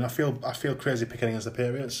 I mean, I feel crazy picking against the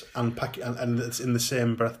Patriots and it's in the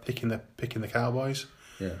same breath picking the Cowboys.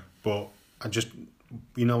 Yeah. But I just,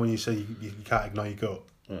 when you say you can't ignore your gut.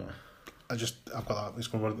 Yeah. I've got that. It's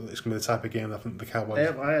going to be the type of game that I think the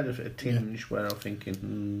Cowboys. I had a tinge where I'm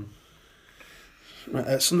thinking.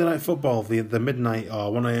 Right, Sunday night football, the midnight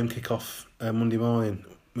or 1 a.m. kickoff Monday morning.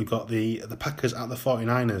 We've got the Packers at the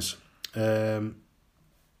 49ers.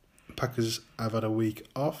 Packers have had a week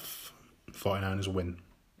off. 49ers win.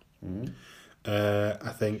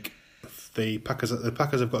 I think the Packers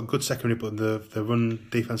have got a good secondary, but the run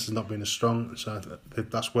defense has not been as strong. So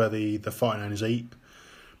that's where the 49ers eat.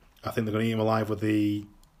 I think they're going to eat them alive with the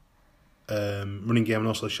running game and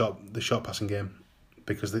also the short passing game,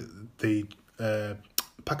 because the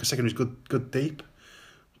Packers secondary is good deep,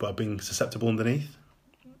 but are being susceptible underneath.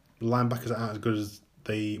 Linebackers aren't as good as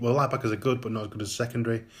linebackers are good, but not as good as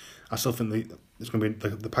secondary. I still think it's going to be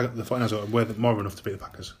the 49ers are way more enough to beat the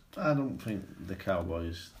Packers. I don't think the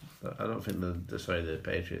Cowboys. I don't think the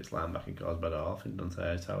Patriots linebacking core is better off. I think Dante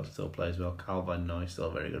Hightower still plays well. Calvin Noy still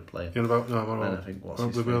a very good player. You know about I think we'll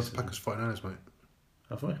be able to Packers 49ers, mate.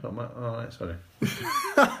 Have we? Right, sorry.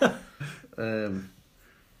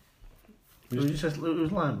 Who's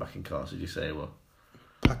linebacking core? Did you say what?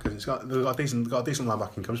 Packers. They've got a decent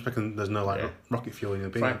linebacking. I'm just picking. There's no rocket fuel in the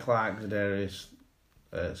beat. Frank Clark, Zadarius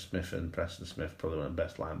Smith, and Preston Smith probably one of the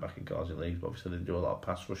best linebacking cores in the league. But obviously, they do a lot of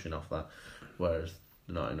pass rushing off that, whereas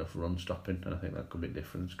not enough run stopping, and I think that could be a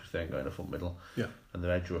difference because they ain't got enough up middle. Yeah. And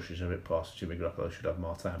their edge rushes are a bit poor, so Jimmy Garoppolo should have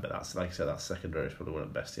more time. But that's, like I said, that secondary is probably one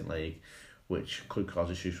of the best in the league, which could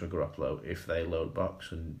cause issues for Garoppolo if they load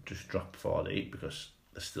box and just drop forward deep because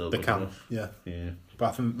they're still good enough. Yeah. But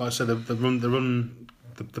I think, like I said,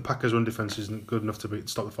 the Packers' run defense isn't good enough to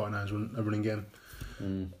stop the 49ers running game.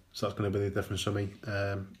 So that's going to be the difference for me.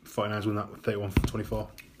 49ers win that with 31-24.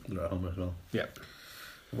 They're at home as well. Yeah.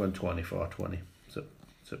 Won 24-20.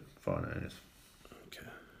 So 49ers. Okay.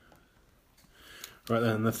 Right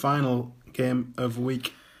then, the final game of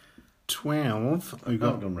week 12. I've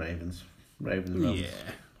gone Ravens. Rams. Yeah.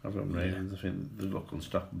 I've gone Ravens. I think they look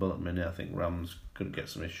unstoppable at the minute. I think Rams could get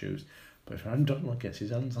some issues. But if Aaron Donald gets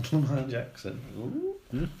his hands on Lamar Jackson...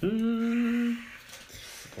 19-9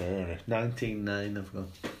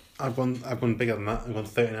 I've gone. I've gone bigger than that. I've gone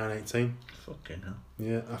 39-18. Fucking hell.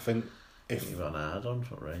 Yeah, I think if you've got an hard on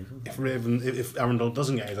for Ravens. If Aaron Donald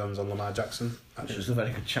doesn't get his hands on Lamar Jackson, which is a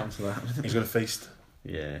very good chance of that. He's going to feast.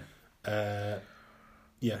 Yeah.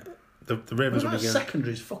 Yeah. The Ravens Well, will that be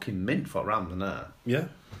secondary is fucking mint for Rams, isn't it? Yeah,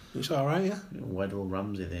 it's all right. Yeah, Weddle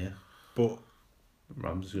Ramsey there. but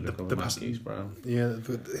Rams going to cover Marquise Brown. yeah,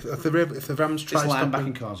 if the Rams try This stopping,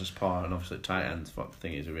 linebacking cause us part, and obviously tight ends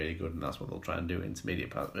thing is really good, and that's what they'll try and do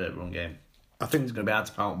intermediate run game. I think It's going to be hard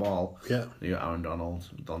to pound ball. Yeah, You got Aaron Donald,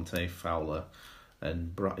 Dante Fowler,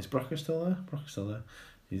 and is Brocker still there? Brocker's still there.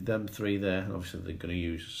 He's them three there, and obviously they're going to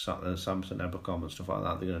use Samson, Ebocom and stuff like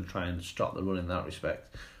that. They're going to try and stop the run in that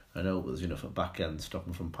respect. I know there's enough at back end to stop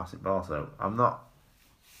them from passing ball. So I'm not,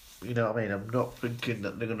 you know what I mean. I'm not thinking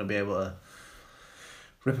that they're going to be able to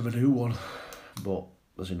rip him a new one, but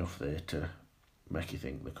there's enough there to make you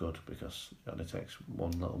think they could, because it only takes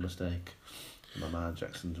one little mistake. Lamar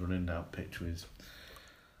Jackson's running down pitch with.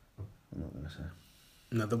 I'm not going to say.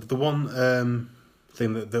 no. The one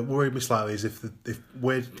thing that worried me slightly is if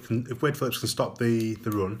Wade Phillips can stop the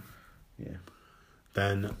run, Yeah.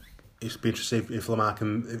 then it's be interesting if Lamar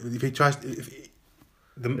can if he tries If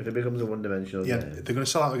it becomes a one-dimensional game. they're going to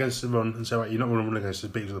sell out against the run and say, right, you're not going to run against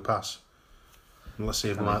us, beat us with the pass. And let's see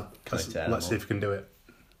if let's see if we can do it.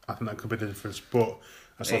 I think that could be the difference, but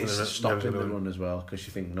I still think It's they're stopping the going run as well, because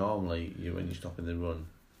you think normally when you're stopping the run,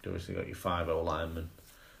 you obviously got your 5-0 lineman,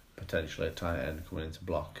 potentially a tight end coming into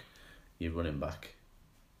block, you're running back,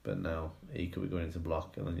 but now he could be going into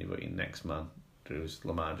block, and then you've got your next man, who's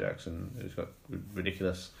Lamar Jackson, who's got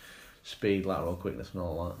ridiculous speed, lateral quickness, and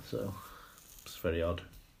all that. So it's very odd.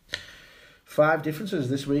 5 differences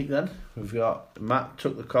this week then. We've got Matt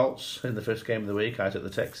took the Colts in the first game of the week. I took the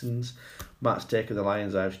Texans. Matt's taken the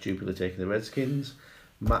Lions. I've stupidly taken the Redskins.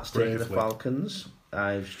 Matt's taken the Falcons.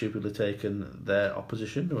 I've stupidly taken their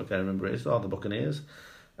opposition, who I can't remember it is, or the Buccaneers.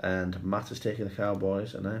 And Matt has taken the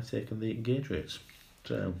Cowboys, and I've taken the Patriots.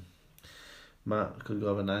 So Matt could go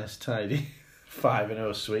have a nice tidy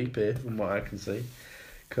 5-0 sweep here, from what I can see.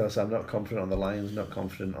 Because I'm not confident on the Lions, not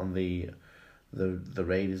confident on the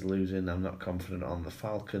Raiders losing. I'm not confident on the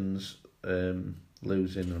Falcons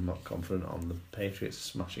losing. I'm not confident on the Patriots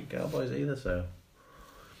smashing Cowboys either. So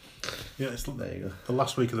yeah, it's there you go. the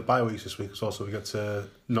last week of the bye weeks this week. So also we get to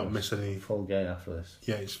not miss any Full game after this.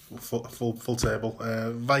 Yeah, it's full table.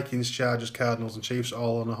 Vikings, Chargers, Cardinals, and Chiefs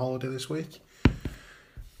all on a holiday this week,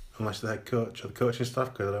 unless the head coach or the coaching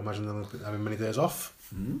staff, because I don't imagine them having many days off.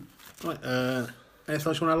 Mm-hmm. Right. Anything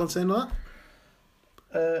else you want to add on to any of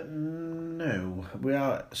that? No, we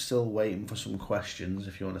are still waiting for some questions.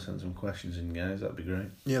 If you want to send some questions in, guys, that'd be great.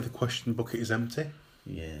 Yeah, the question bucket is empty.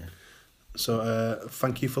 Yeah. So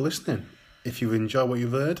thank you for listening. If you've enjoyed what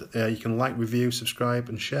you've heard, you can like, review, subscribe,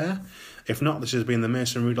 and share. If not, this has been the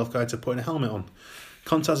Mason Rudolph Guide to Putting a Helmet On.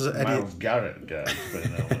 Contact us at Eddie. Miles Garrett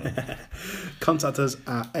guy. Contact us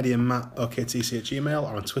at Eddie and Matt OKTC at Gmail,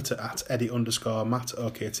 or on Twitter at Eddie_Matt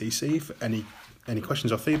OKTC for any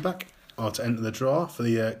questions or feedback, or to enter the draw for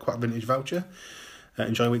the Quack Vintage voucher.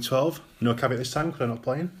 Enjoy week 12. No caveat this time because we're not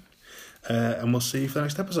playing. And we'll see you for the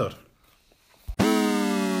next episode.